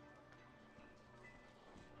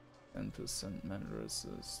 10% metal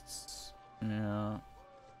resists. Yeah.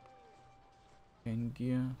 Arcane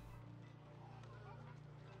gear.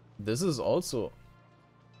 This is also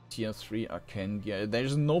tier 3 arcane gear.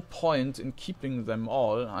 There's no point in keeping them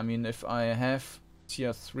all. I mean, if I have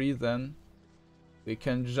tier 3, then we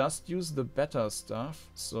can just use the better stuff.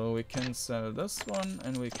 So we can sell this one,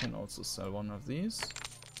 and we can also sell one of these.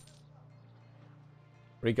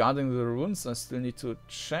 Regarding the runes, I still need to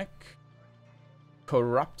check.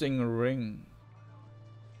 Corrupting ring.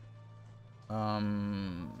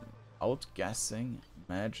 Outgassing.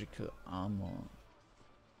 Magical armor.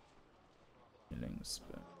 Healing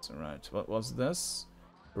spells. Alright, what was this?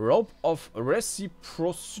 Rope of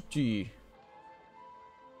reciprocity.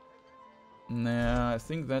 Nah, I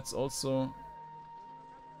think that's also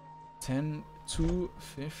 10, 2,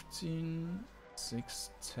 15, 6,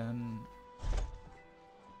 10.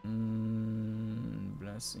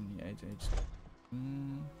 Blessing 8, 8.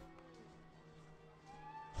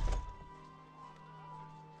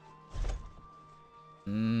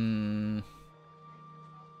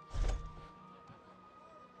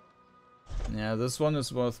 Yeah, this one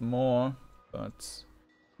is worth more, but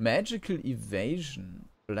magical evasion,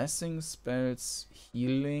 blessing spells,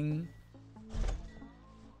 healing,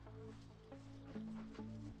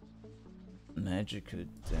 magical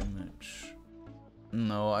damage.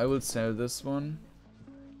 No, I will sell this one.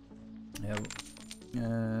 Yeah,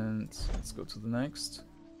 and let's go to the next.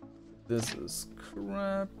 This is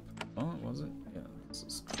crap. Oh, was it? Yeah, this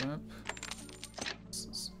is crap. This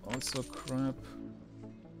is also crap.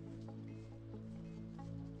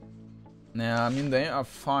 Yeah, I mean, they are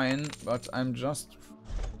fine, but I'm just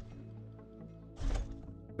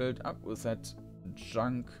filled up with that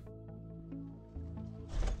junk.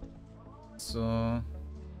 So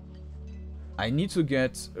I need to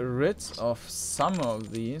get rid of some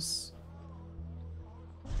of these.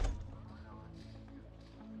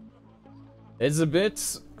 It's a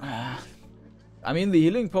bit... I mean, the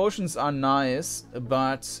healing potions are nice,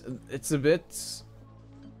 but it's a bit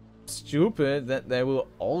stupid that they will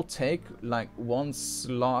all take like one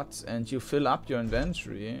slot and you fill up your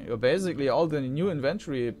inventory. You're basically, all the new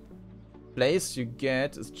inventory place you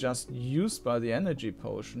get is just used by the energy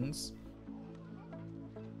potions.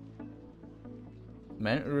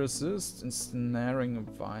 Mental resist, ensnaring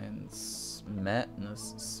vines,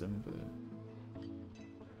 madness symbol.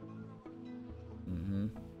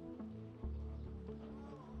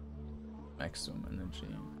 Maximum energy.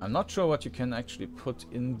 I'm not sure what you can actually put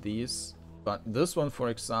in these, but this one, for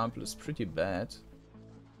example, is pretty bad.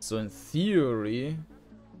 So in theory,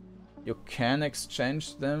 you can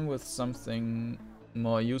exchange them with something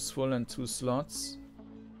more useful in 2 slots.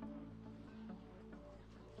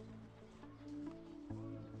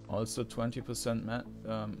 Also 20%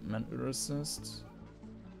 mental resist.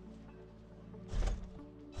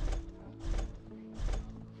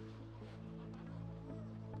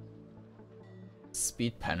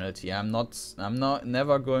 Speed penalty. I'm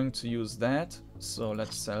never going to use that. So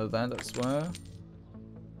let's sell that as well.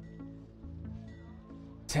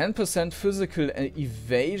 10% physical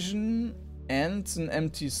evasion and an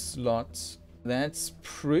empty slot. That's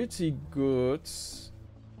pretty good.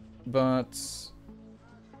 But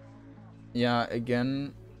yeah,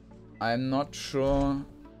 again, I'm not sure.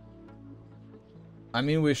 I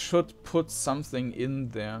mean, we should put something in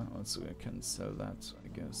there. Also, we can sell that, I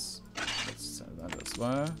guess. Let's sell that as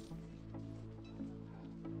well.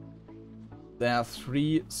 There are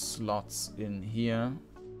 3 slots in here.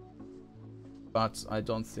 But I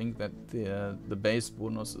don't think that the base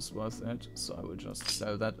bonus is worth it. So I will just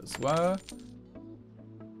sell that as well.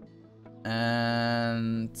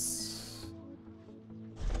 And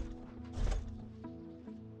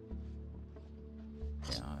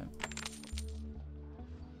yeah,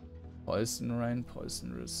 poison rain,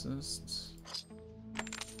 poison resist.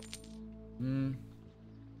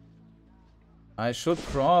 I should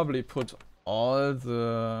probably put all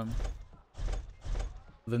the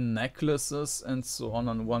necklaces and so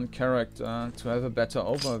on one character to have a better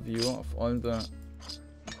overview of all the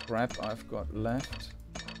crap I've got left.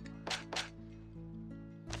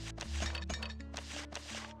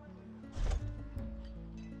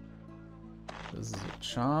 This is a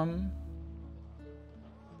charm.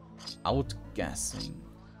 Outgassing.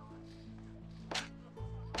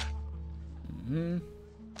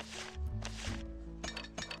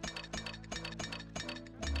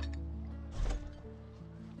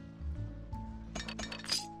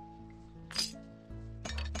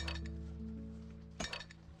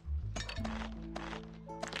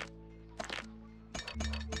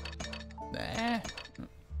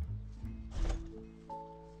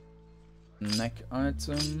 Neck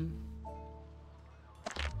item.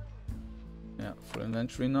 Yeah, full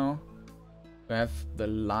inventory now. We have the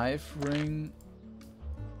life ring.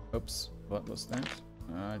 Oops, what was that?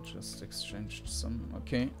 I just exchanged some.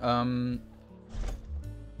 Okay.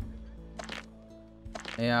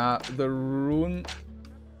 Yeah, the rune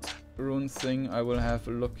thing I will have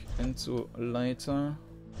a look into later.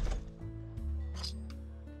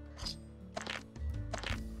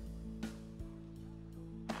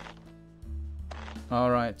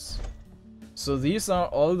 Alright, so these are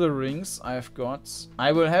all the rings I've got.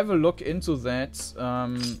 I will have a look into that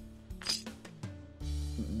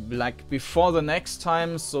like before the next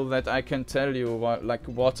time, so that I can tell you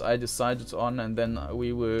what I decided on, and then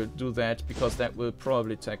we will do that, because that will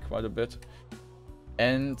probably take quite a bit.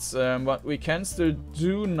 And what we can still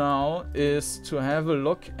do now is to have a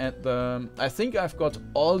look at the... I think I've got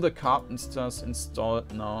all the carpenters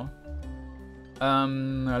installed now.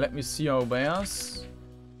 Let me see our wares.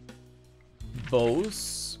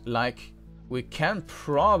 Bows. Like, we can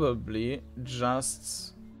probably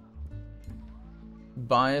just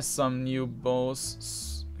buy some new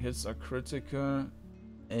bows. Hits are critical.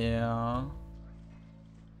 Yeah.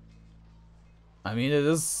 I mean, it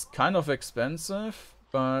is kind of expensive,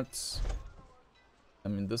 but... I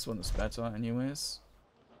mean, this one is better anyways.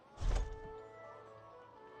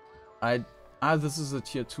 This is a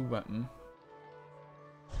tier 2 weapon.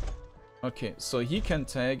 Okay, so he can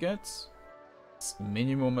take it. It's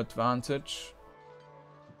minimum advantage.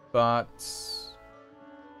 But...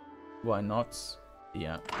 why not?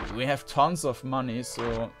 Yeah, we have tons of money,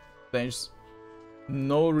 so there's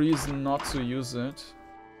no reason not to use it.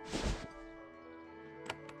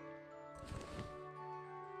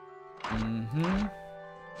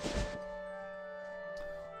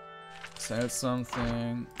 Sell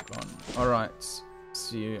something. Gone. Alright.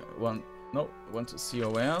 See one. No, want to see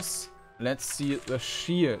our wares. Let's see the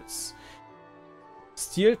shields.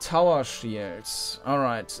 Steel tower shields.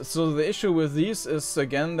 Alright, so the issue with these is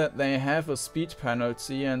again that they have a speed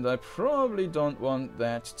penalty, and I probably don't want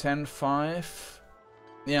that. 10-5.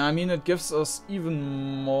 Yeah, I mean, it gives us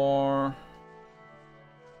even more.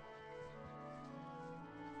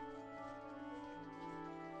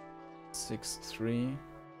 (6-3).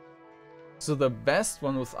 So the best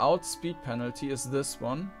one without speed penalty is this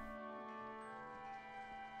one.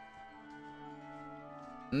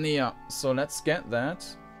 Yeah, so let's get that.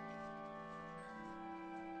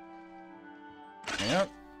 Yep.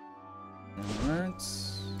 Alright.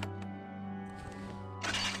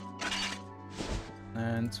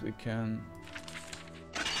 And we can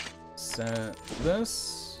sell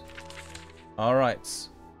this. Alright.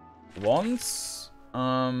 Once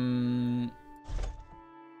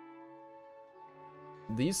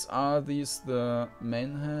These are the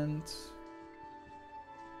main hand.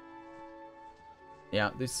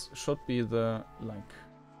 Yeah, this should be the like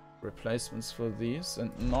replacements for these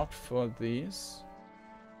and not for these.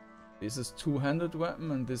 This is two-handed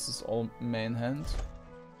weapon and this is all main hand.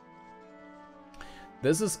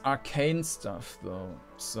 This is arcane stuff though,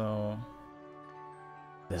 so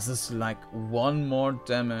this is like one more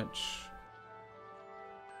damage.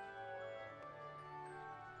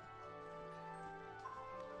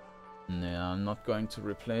 Yeah, I'm not going to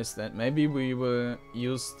replace that. Maybe we will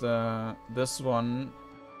use this one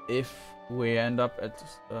if we end up at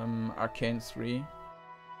Arcane 3.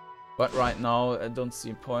 But right now I don't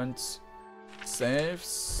see point.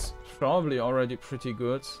 Saves, probably already pretty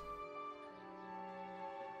good.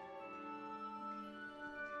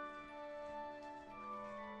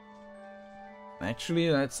 Actually,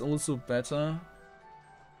 that's also better.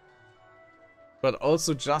 But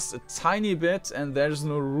also just a tiny bit, and there's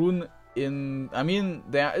no rune in... I mean,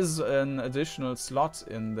 there is an additional slot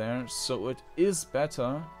in there, so it is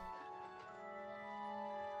better.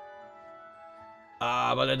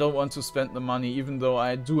 But I don't want to spend the money, even though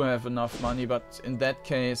I do have enough money. But in that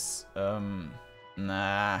case,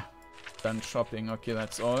 nah. Done shopping. Okay,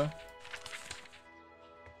 that's all.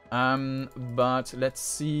 But let's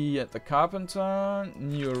see at the carpenter.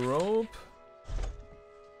 New rope.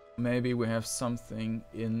 Maybe we have something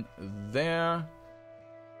in there.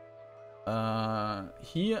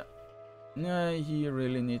 Here. Nah, he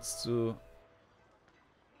really needs to...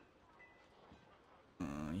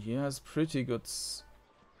 he has pretty good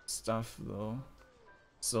stuff though.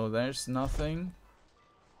 So there's nothing.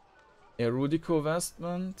 Erudico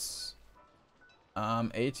vestment.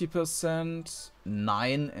 80%.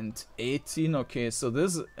 9 and 18. Okay, so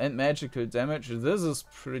this and magical damage. This is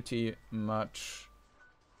pretty much...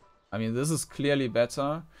 I mean, this is clearly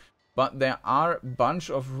better. But there are a bunch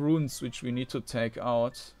of runes which we need to take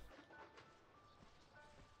out.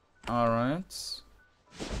 Alright.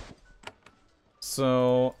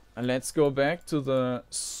 So, let's go back to the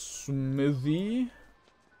smithy.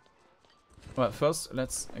 Well, first,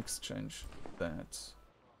 let's exchange that.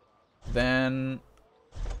 Then,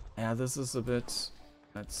 yeah, this is a bit...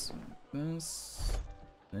 Let's this.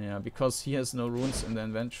 Yeah, because he has no runes in the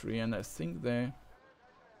inventory, and I think they...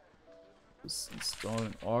 Just install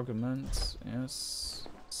an augment, yes,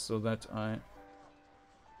 so that I...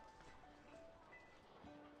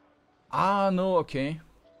 Ah, no, okay.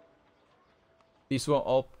 These were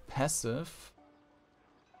all passive.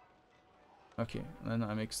 Okay, then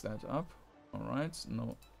I mix that up. Alright,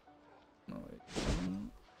 no. No,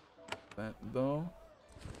 that though.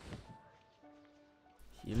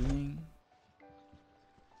 Healing.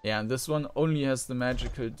 Yeah, and this one only has the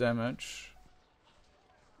magical damage.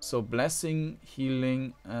 So blessing,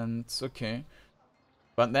 healing, and okay.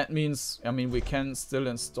 But that means, I mean, we can still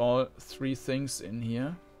install 3 things in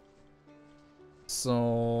here.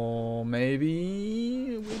 So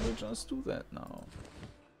maybe we will just do that now.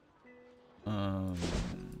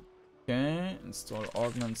 Okay, install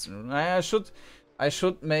augments. I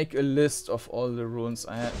should make a list of all the runes.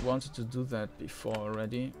 I had wanted to do that before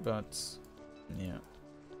already, but yeah.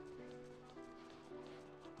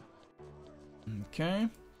 Okay.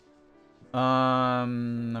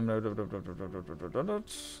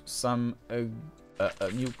 Some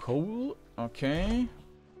new coal. Okay.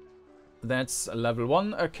 That's level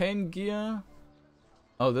 1 arcane gear.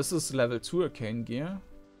 Oh, this is level 2 arcane gear.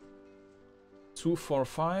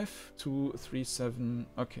 245, 237.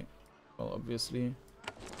 Okay. Well, obviously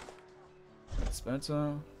that's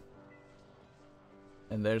better.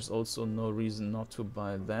 And there's also no reason not to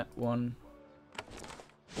buy that one.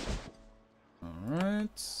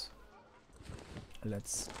 Alright.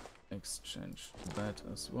 Let's exchange that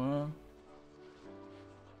as well.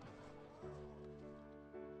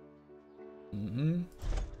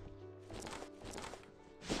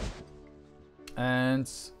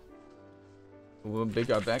 And a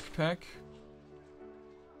bigger backpack.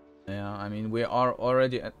 Yeah, I mean, we are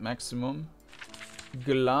already at maximum.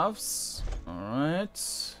 Gloves.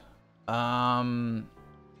 Alright. Are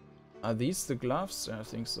these the gloves? Yeah, I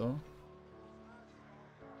think so.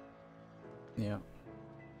 Yeah.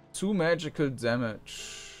 2 magical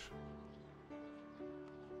damage.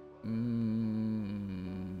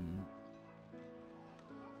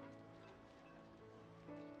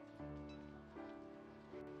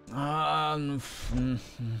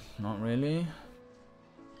 Not really.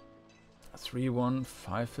 3-1,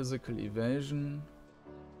 5 physical evasion.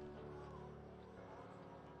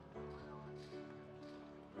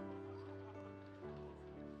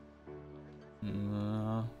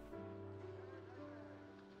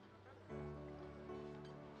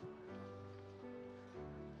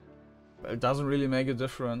 it doesn't really make a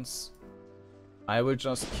difference. I will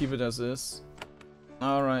just keep it as is.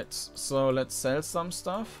 Alright, so let's sell some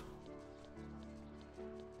stuff.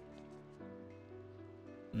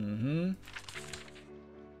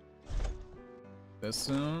 This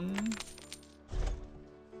one.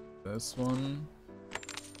 This one.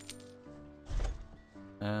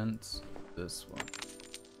 And this one.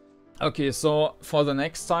 Okay, so for the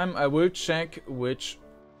next time I will check which,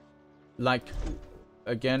 like,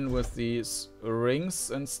 again with these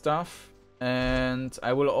rings and stuff. And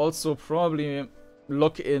I will also probably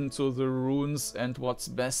look into the runes and what's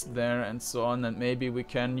best there and so on. And maybe we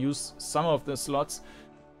can use some of the slots.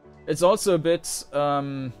 It's also a bit,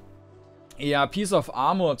 yeah, piece of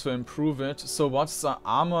armor to improve it. So what's the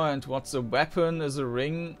armor and what's the weapon? Is a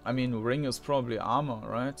ring? I mean, ring is probably armor,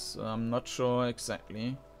 right? So I'm not sure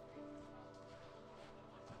exactly.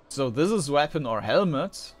 So this is weapon or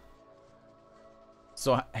helmet.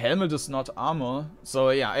 So helmet is not armor. So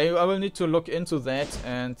yeah, I will need to look into that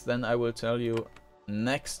and then I will tell you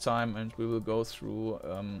next time and we will go through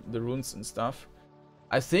the runes and stuff.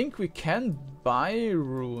 I think we can buy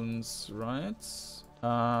runes, right?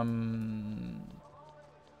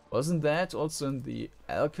 Wasn't that also in the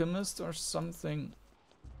Alchemist or something?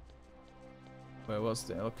 Where was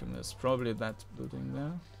the Alchemist? Probably that building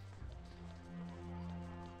there.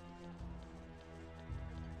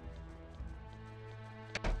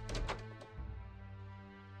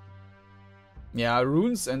 Yeah,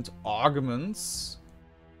 runes and augments.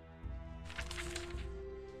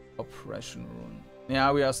 Oppression rune.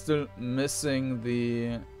 Yeah, we are still missing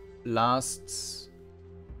the last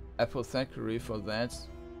apothecary for that,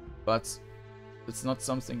 but it's not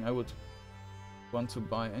something I would want to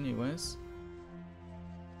buy anyways.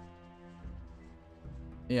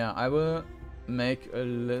 Yeah, I will make a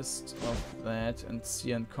list of that and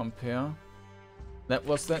see and compare. That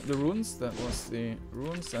was the runes, that was the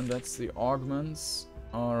runes, and that's the augments.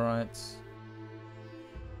 Alright.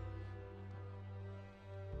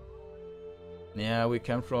 Yeah, we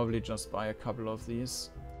can probably just buy a couple of these.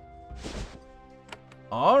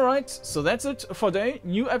 Alright, so that's it for today.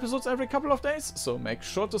 New episodes every couple of days, so make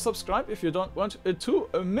sure to subscribe if you don't want to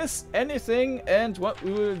miss anything and what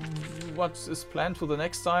is planned for the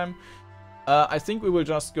next time. I think we will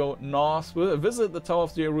just go north, we'll visit the Tower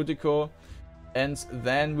of the Erudico, and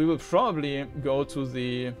then we will probably go to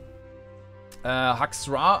the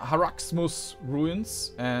Haraxmus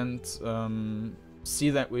ruins and see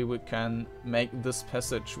that we can make this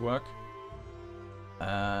passage work.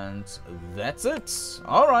 And that's it.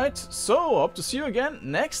 Alright, so hope to see you again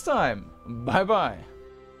next time. Bye bye.